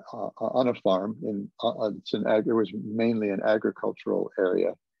a farm. It was mainly an agricultural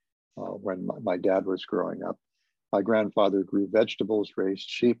area when my dad was growing up. My grandfather grew vegetables, raised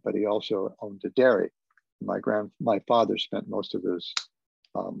sheep, but he also owned a dairy. My father spent most of his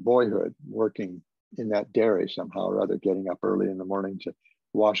boyhood working in that dairy somehow or other, getting up early in the morning to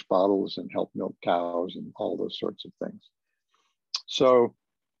wash bottles and help milk cows and all those sorts of things. So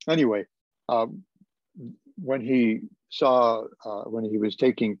anyway, when he was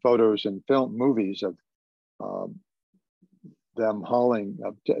taking photos and film movies of them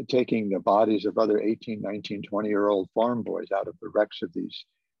taking the bodies of other 18, 19, 20-year-old farm boys out of the wrecks of these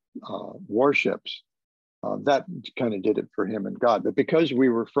warships, that kind of did it for him and God. But because we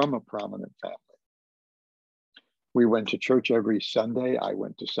were from a prominent family, we went to church every Sunday. I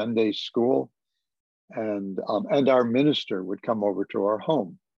went to Sunday school, and our minister would come over to our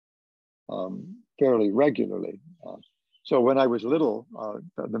home fairly regularly. So when I was little,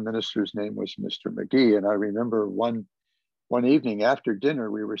 the minister's name was Mr. McGee, and I remember one evening after dinner,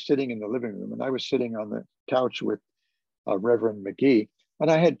 we were sitting in the living room, and I was sitting on the couch with Reverend McGee,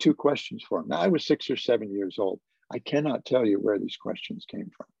 and I had two questions for him. Now, I was 6 or 7 years old. I cannot tell you where these questions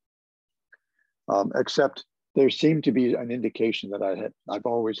came from, except there seemed to be an indication that I've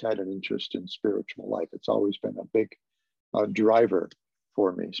always had an interest in spiritual life. It's always been a big driver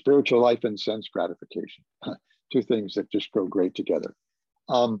for me. Spiritual life and sense gratification, two things that just go great together.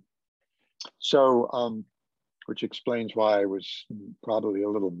 Which explains why I was probably a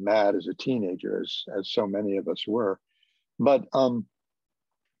little mad as a teenager, as so many of us were. But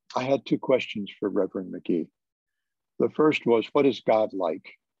I had two questions for Reverend McGee. The first was, what is God like?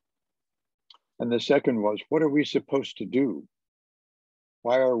 And the second was, what are we supposed to do?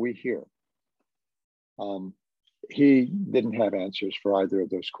 Why are we here? He didn't have answers for either of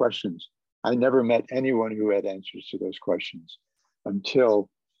those questions. I never met anyone who had answers to those questions until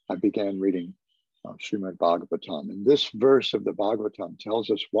I began reading Srimad Bhagavatam. And this verse of the Bhagavatam tells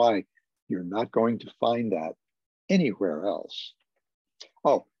us why you're not going to find that anywhere else.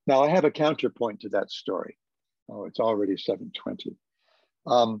 Oh, now I have a counterpoint to that story. Oh, it's already 7:20.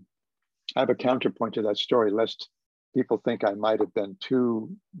 I have a counterpoint to that story, lest people think I might have been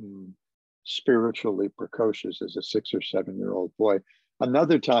too spiritually precocious as a 6 or 7-year-old boy.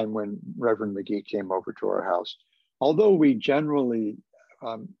 Another time when Reverend McGee came over to our house, although we generally,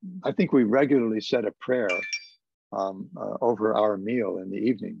 I think we regularly said a prayer over our meal in the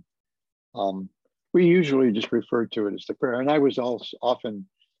evening. We usually just referred to it as the prayer. And I was also often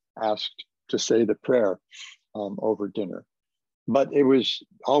asked to say the prayer over dinner. But it was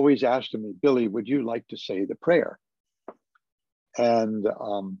always asked of me, Billy, would you like to say the prayer? And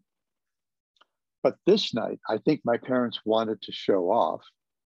but this night, I think my parents wanted to show off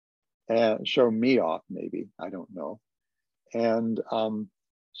and show me off, maybe, I don't know. And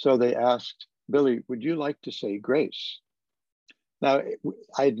so they asked, Billy, would you like to say grace? Now,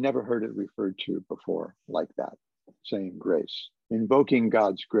 I had never heard it referred to before like that, saying grace, invoking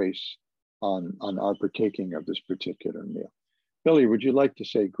God's grace on our partaking of this particular meal. Billy, would you like to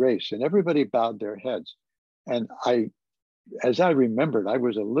say grace? And everybody bowed their heads. And as I remembered, I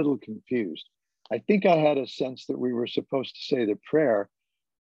was a little confused. I think I had a sense that we were supposed to say the prayer,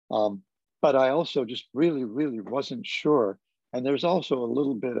 but I also just really, really wasn't sure. And there's also a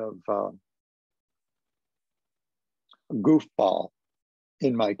little bit of goofball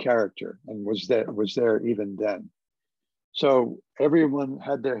in my character, and was there even then. So everyone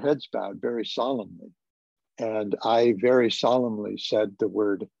had their heads bowed very solemnly. And I very solemnly said the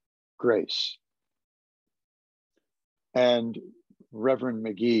word grace. And Reverend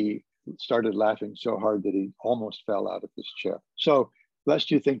McGee started laughing so hard that he almost fell out of his chair. So lest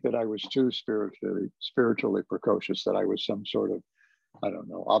you think that I was too spiritually precocious, that I was some sort of, I don't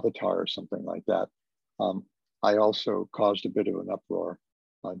know, avatar or something like that, I also caused a bit of an uproar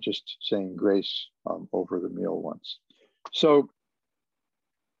just saying grace over the meal once. So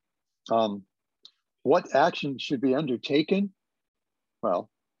what action should be undertaken? Well,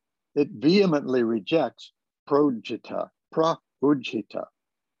 it vehemently rejects projita,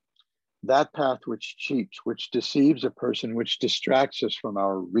 that path which cheats, which deceives a person, which distracts us from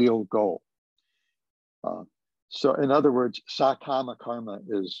our real goal. So in other words, sakama karma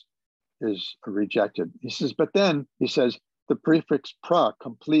is rejected. He says, but then he says, the prefix pra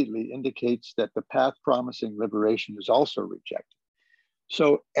completely indicates that the path promising liberation is also rejected.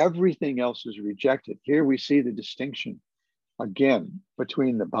 So everything else is rejected. Here we see the distinction again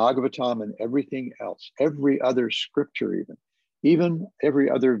between the Bhagavatam and everything else, every other scripture even every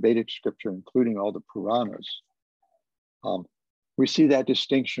other Vedic scripture, including all the Puranas. We see that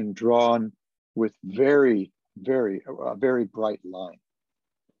distinction drawn with very bright line.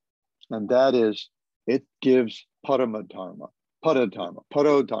 And that is, it gives parodharma.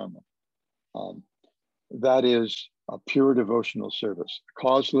 That is a pure devotional service,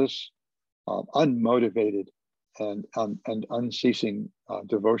 causeless, unmotivated, and unceasing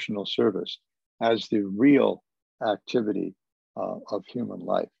devotional service as the real activity of human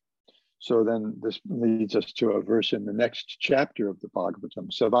life. So then this leads us to a verse in the next chapter of the Bhagavatam.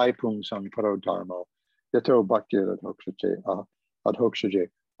 Savai pungsam parodharmo yato bhaktir adhokshaje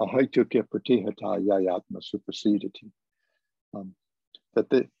ahaitukya pratihata yayatma suprasidati. That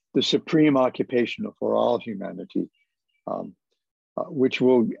the supreme occupation for all humanity, which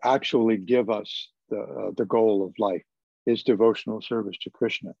will actually give us the goal of life, is devotional service to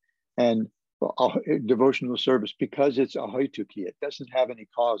Krishna. And devotional service, because it's ahaituki, it doesn't have any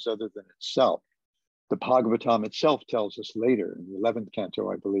cause other than itself. The Bhagavatam itself tells us later in the 11th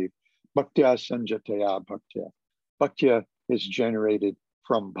canto, I believe, bhaktya sanjataya bhaktya. Bhaktya is generated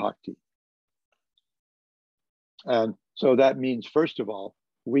from bhakti. And so that means, first of all,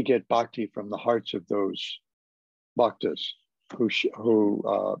 we get bhakti from the hearts of those bhaktas who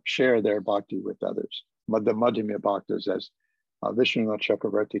share their bhakti with others. The Madhyamya bhaktas, as Vishwanath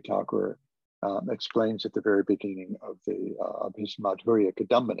Chakravarti Thakur explains at the very beginning of his Madhurya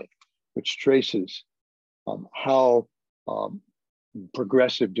Kadambini, which traces how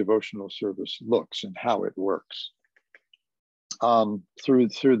progressive devotional service looks and how it works through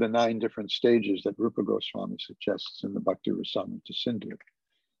the 9 different stages that Rupa Goswami suggests in the Bhakti Rasamrita Sindhu.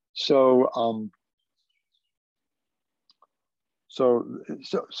 So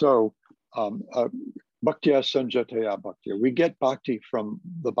bhaktya sanjataya bhaktya. We get bhakti from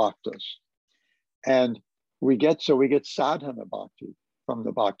the bhaktas. And we get sadhana bhakti from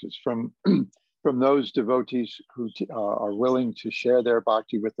the bhaktas, from those devotees who are willing to share their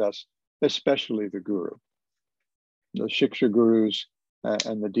bhakti with us, especially the guru, the shiksha gurus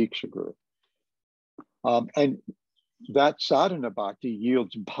and the diksha guru. And that sadhana bhakti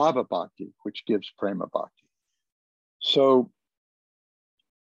yields bhava bhakti, which gives prema bhakti. So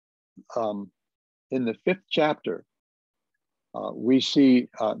in the 5th chapter, we see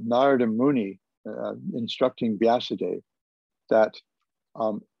Narada Muni instructing Vyasadeva that,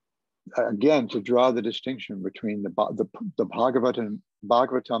 again, to draw the distinction between the Bhagavatam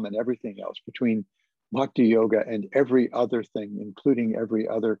and everything else, between bhakti yoga and every other thing, including every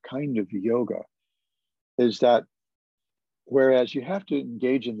other kind of yoga, is that whereas you have to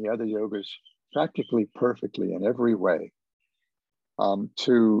engage in the other yogas practically perfectly in every way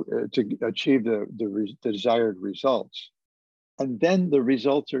to achieve the desired results, and then the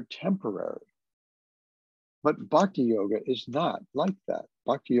results are temporary. But bhakti yoga is not like that.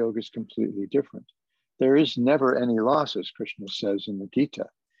 Bhakti yoga is completely different. There is never any loss, as Krishna says in the Gita.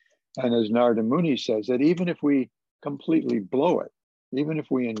 And as Narada Muni says, that even if we completely blow it, even if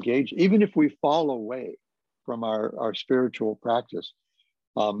we engage, even if we fall away from our spiritual practice,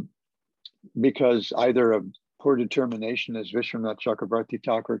 because either of poor determination, as Vishwanath Chakravarti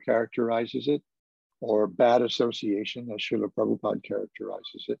Thakur characterizes it, or bad association, as Srila Prabhupada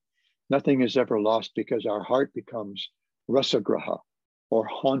characterizes it, nothing is ever lost because our heart becomes rasagraha, or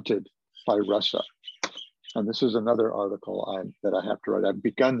haunted by rasa. And this is another article that I have to write. I've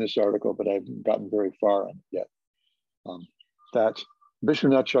begun this article, but I haven't gotten very far on it yet. That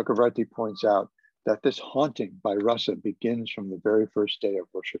Vishwanath Chakravarti points out that this haunting by rasa begins from the very first day of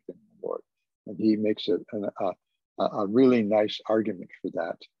worshiping the Lord. And he makes a really nice argument for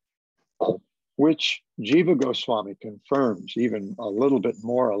that. which Jiva Goswami confirms even a little bit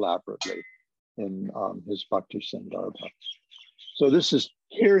more elaborately in his Bhakti Sandarbha. So this is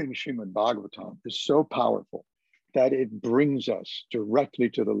hearing Srimad Bhagavatam is so powerful that it brings us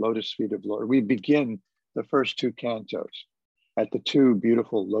directly to the lotus feet of the Lord. We begin the first two cantos at the two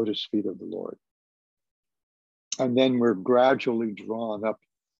beautiful lotus feet of the Lord. And then we're gradually drawn up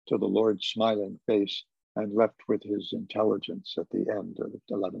to the Lord's smiling face and left with his intelligence at the end of the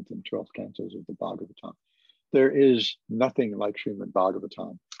 11th and 12th cantos of the Bhagavatam. There is nothing like Srimad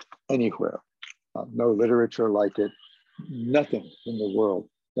Bhagavatam anywhere. No literature like it, nothing in the world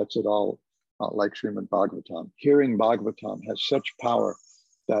that's at all like Srimad Bhagavatam. Hearing Bhagavatam has such power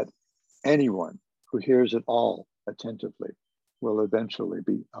that anyone who hears it all attentively will eventually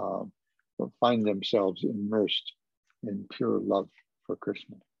will find themselves immersed in pure love for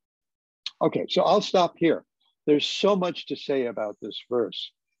Krishna. Okay, so I'll stop here. There's so much to say about this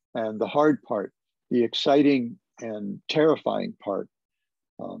verse, and the hard part, the exciting and terrifying part,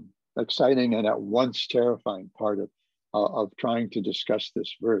 exciting and at once terrifying part of trying to discuss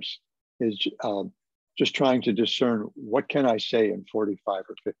this verse is just trying to discern what can I say in 45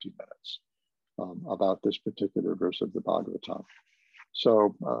 or 50 minutes about this particular verse of the Bhagavatam.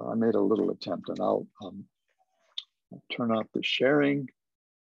 So I made a little attempt, and I'll turn off the sharing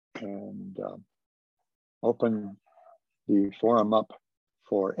and open the forum up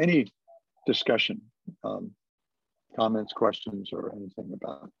for any discussion, comments, questions, or anything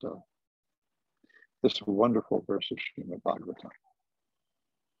about this wonderful verse of Srimad Bhagavatam.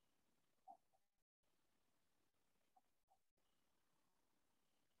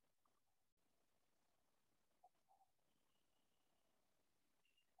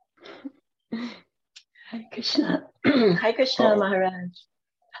 Hare Krishna. Hare Krishna, Maharaj.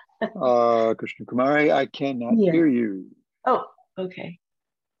 Krishna Kumari, I cannot hear you. Oh, okay.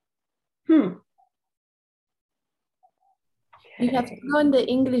 You have to go on the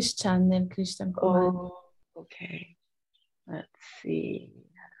English channel, Krishna Kumari. Oh, okay. Let's see.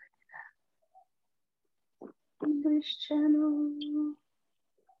 English channel.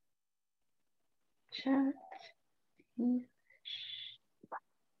 Chat. English.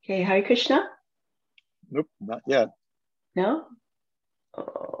 Okay, Hare Krishna? Nope, not yet. No?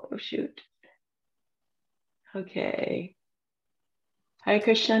 Oh, shoot. Okay. Hare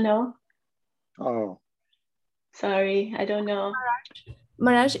Krishna, no? Oh. Sorry, I don't know.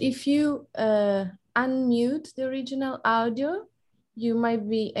 Maharaj, if you unmute the original audio, you might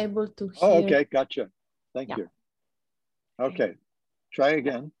be able to hear. Oh, okay, gotcha. Thank you. Okay, try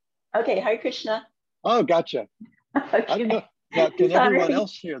again. Okay, Hare Krishna. Oh, gotcha. Okay. I don't know. Now, can everyone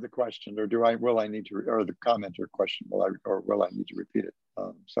else hear the question, or will I need to, or the comment or question, will I need to repeat it?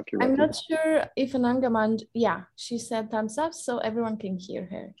 I'm not sure if Anangaman, she said thumbs up, so everyone can hear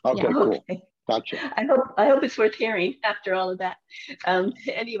her. Okay, cool. Okay. Gotcha. I hope it's worth hearing after all of that.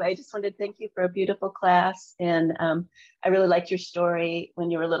 Anyway, I just wanted to thank you for a beautiful class, and I really liked your story when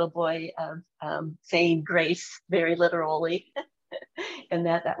you were a little boy of saying grace very literally, and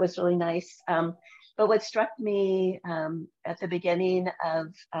that was really nice. But what struck me at the beginning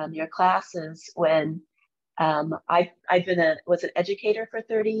of your classes, when I've been was an educator for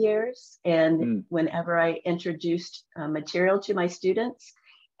 30 years, and whenever I introduced material to my students,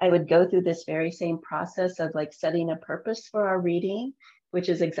 I would go through this very same process of like setting a purpose for our reading, which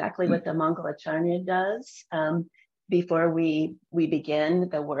is exactly what the Mangalacharya does before we begin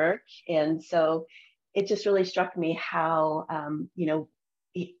the work. And so it just really struck me how,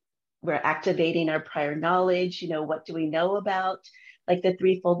 we're activating our prior knowledge. What do we know about like the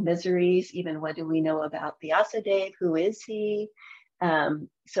threefold miseries? Even what do we know about Vyasadeva? Who is he?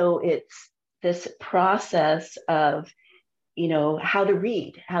 So it's this process of, how to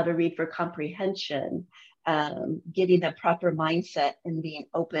read for comprehension, getting the proper mindset and being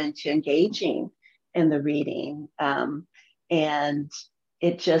open to engaging in the reading. And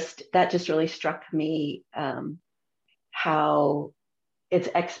that just really struck me, how it's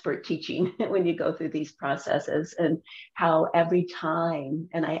expert teaching when you go through these processes, and how every time,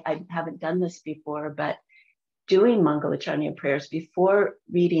 and I haven't done this before, but doing Mangalacharya prayers before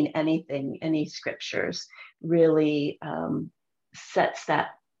reading anything, any scriptures, really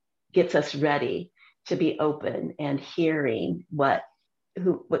gets us ready to be open and hearing what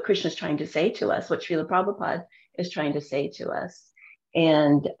Krishna is trying to say to us, what Srila Prabhupada is trying to say to us.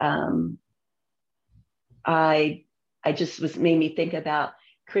 And I just made me think about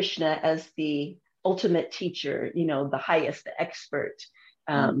Krishna as the ultimate teacher, the highest, the expert,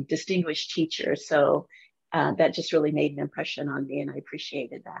 distinguished teacher. So that just really made an impression on me, and I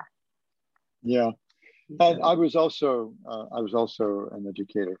appreciated that. Yeah, and I was also an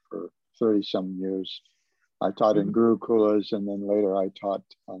educator for 30 some years. I taught in Gurukulas, and then later I taught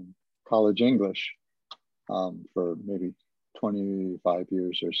college English for maybe 25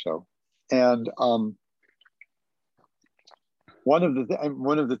 years or so. And one of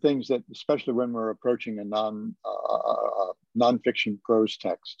the things that, especially when we're approaching a nonfiction prose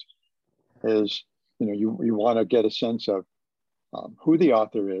text, is you want to get a sense of who the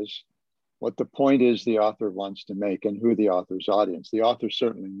author is, what the point is the author wants to make, and who the author's audience. The author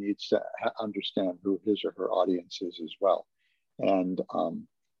certainly needs to understand who his or her audience is as well. And and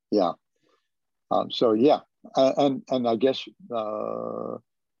I guess well,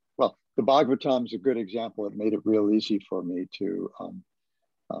 the Bhagavatam is a good example. It made it real easy for me to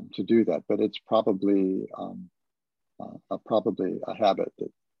do that, but it's probably a habit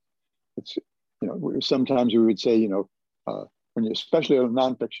that it's, sometimes we would say, when you, especially a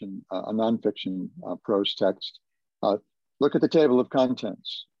nonfiction prose text, look at the table of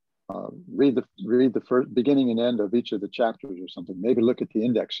contents, read the first beginning and end of each of the chapters or something. Maybe look at the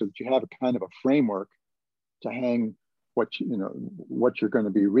index so that you have a kind of a framework to hang what you're going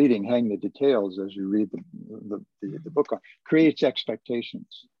to be reading, hang the details as you read the book on. Creates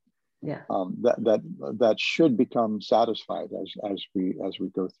expectations. Yeah. That should become satisfied as we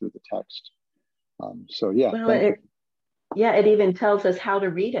go through the text. So yeah. Well, it even tells us how to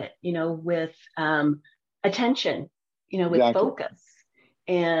read it, with attention, with Exactly. focus.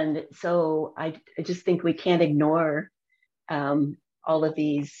 And so I just think we can't ignore all of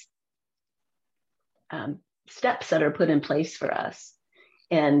these steps that are put in place for us,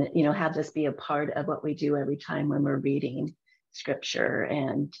 and have this be a part of what we do every time when we're reading scripture,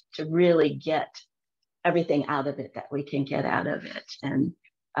 and to really get everything out of it that we can get out of it. And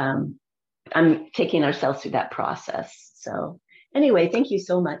I'm taking ourselves through that process. So anyway, thank you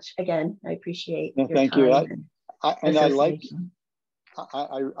so much again. I appreciate your thank time. I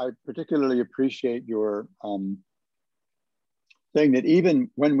particularly appreciate your saying that even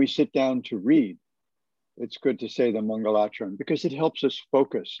when we sit down to read, it's good to say the Mangalacharan, because it helps us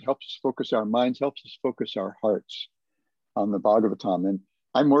focus, our minds, helps us focus our hearts on the Bhagavatam. And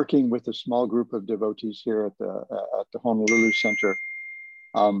I'm working with a small group of devotees here at the Honolulu Center.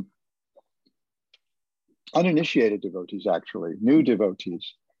 Uninitiated devotees, actually, new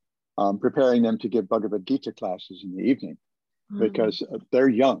devotees, preparing them to give Bhagavad Gita classes in the evening, because they're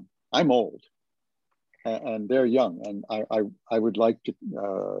young. I'm old, and they're young, and I would like to.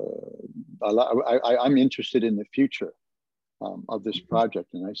 I'm interested in the future of this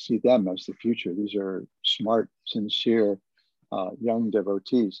project, and I see them as the future. These are smart, sincere, young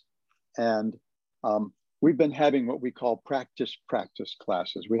devotees, and we've been having what we call practice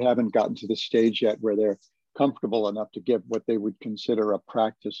classes. We haven't gotten to the stage yet where they're comfortable enough to give what they would consider a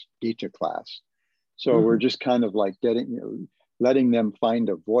practice Gita class. So we're just kind of like letting them find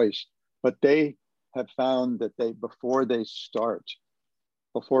a voice. But they have found that before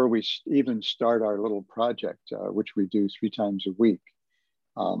we even start our little project, which we do 3 times a week,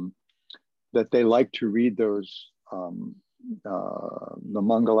 that they like to read those, the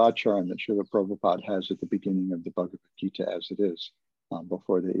Mangalacharan that Srila Prabhupada has at the beginning of the Bhagavad Gita as it is,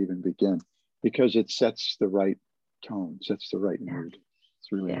 before they even begin. Because it sets the right tone, sets the right mood.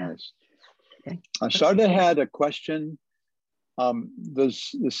 It's really nice. Okay. Sharda had a question. The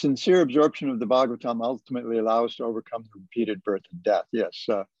sincere absorption of the Bhagavatam ultimately allow us to overcome the repeated birth and death. Yes,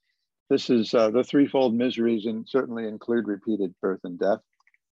 this is the threefold miseries, and certainly include repeated birth and death.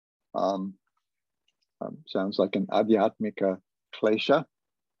 Sounds like an adhyatmika klesha,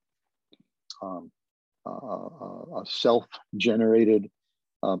 a self-generated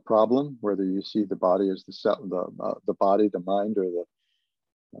problem, whether you see the body as the body, the mind, or the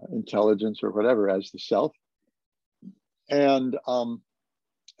intelligence, or whatever, as the self, and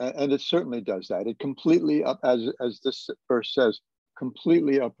it certainly does that. It completely as this verse says,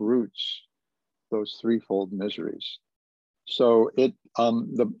 completely uproots those threefold miseries. So the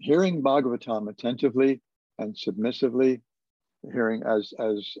hearing Bhagavatam attentively and submissively, hearing as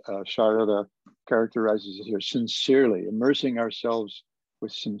Sharada characterizes it here, sincerely, immersing ourselves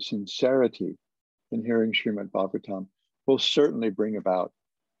with some sincerity in hearing Srimad Bhagavatam, will certainly bring about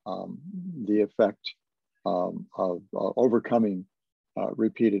the effect of overcoming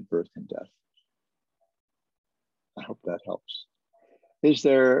repeated birth and death. I hope that helps. Is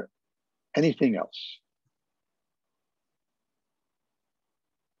there anything else?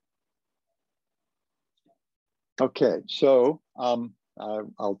 Okay, so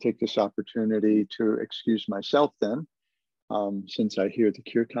I'll take this opportunity to excuse myself then. Since I hear the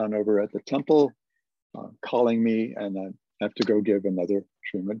kirtan over at the temple calling me, and I have to go give another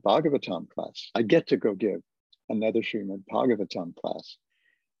Srimad Bhagavatam class. I get to go give another Srimad Bhagavatam class.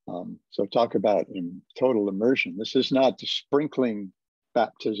 So talk about total immersion. This is not the sprinkling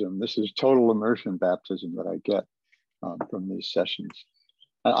baptism. This is total immersion baptism that I get from these sessions.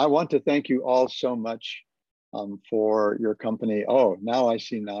 And I want to thank you all so much for your company. Oh, now I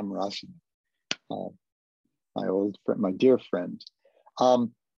see Nam Rasana, my old friend, my dear friend. I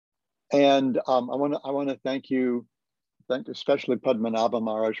want to thank you, especially Padmanabha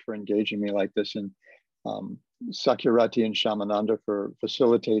Maharaj for engaging me like this, and Sakyarati and Shamananda for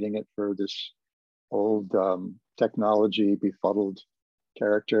facilitating it for this old technology befuddled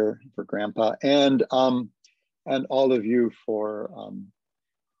character, for Grandpa, and all of you for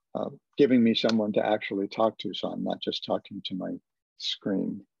giving me someone to actually talk to, so I'm not just talking to my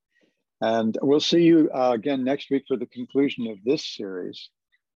screen. And we'll see you again next week for the conclusion of this series,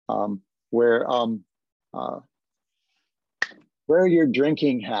 where wear your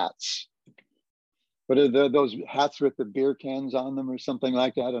drinking hats. What are those hats with the beer cans on them or something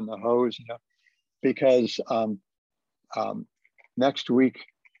like that, and the hose, you know, because next week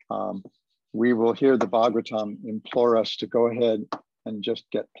we will hear the Bhagavatam implore us to go ahead and just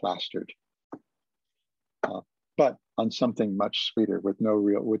get plastered, but on something much sweeter with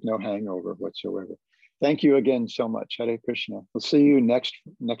no hangover whatsoever. Thank you again so much. Hare Krishna. We'll see you next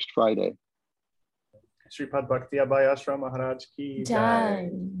Friday. Sripad Bhakti Abhayashram Maharaj ki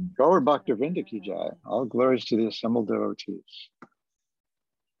jai. Gaur Bhaktivinoda ki jai. All glories to the assembled devotees.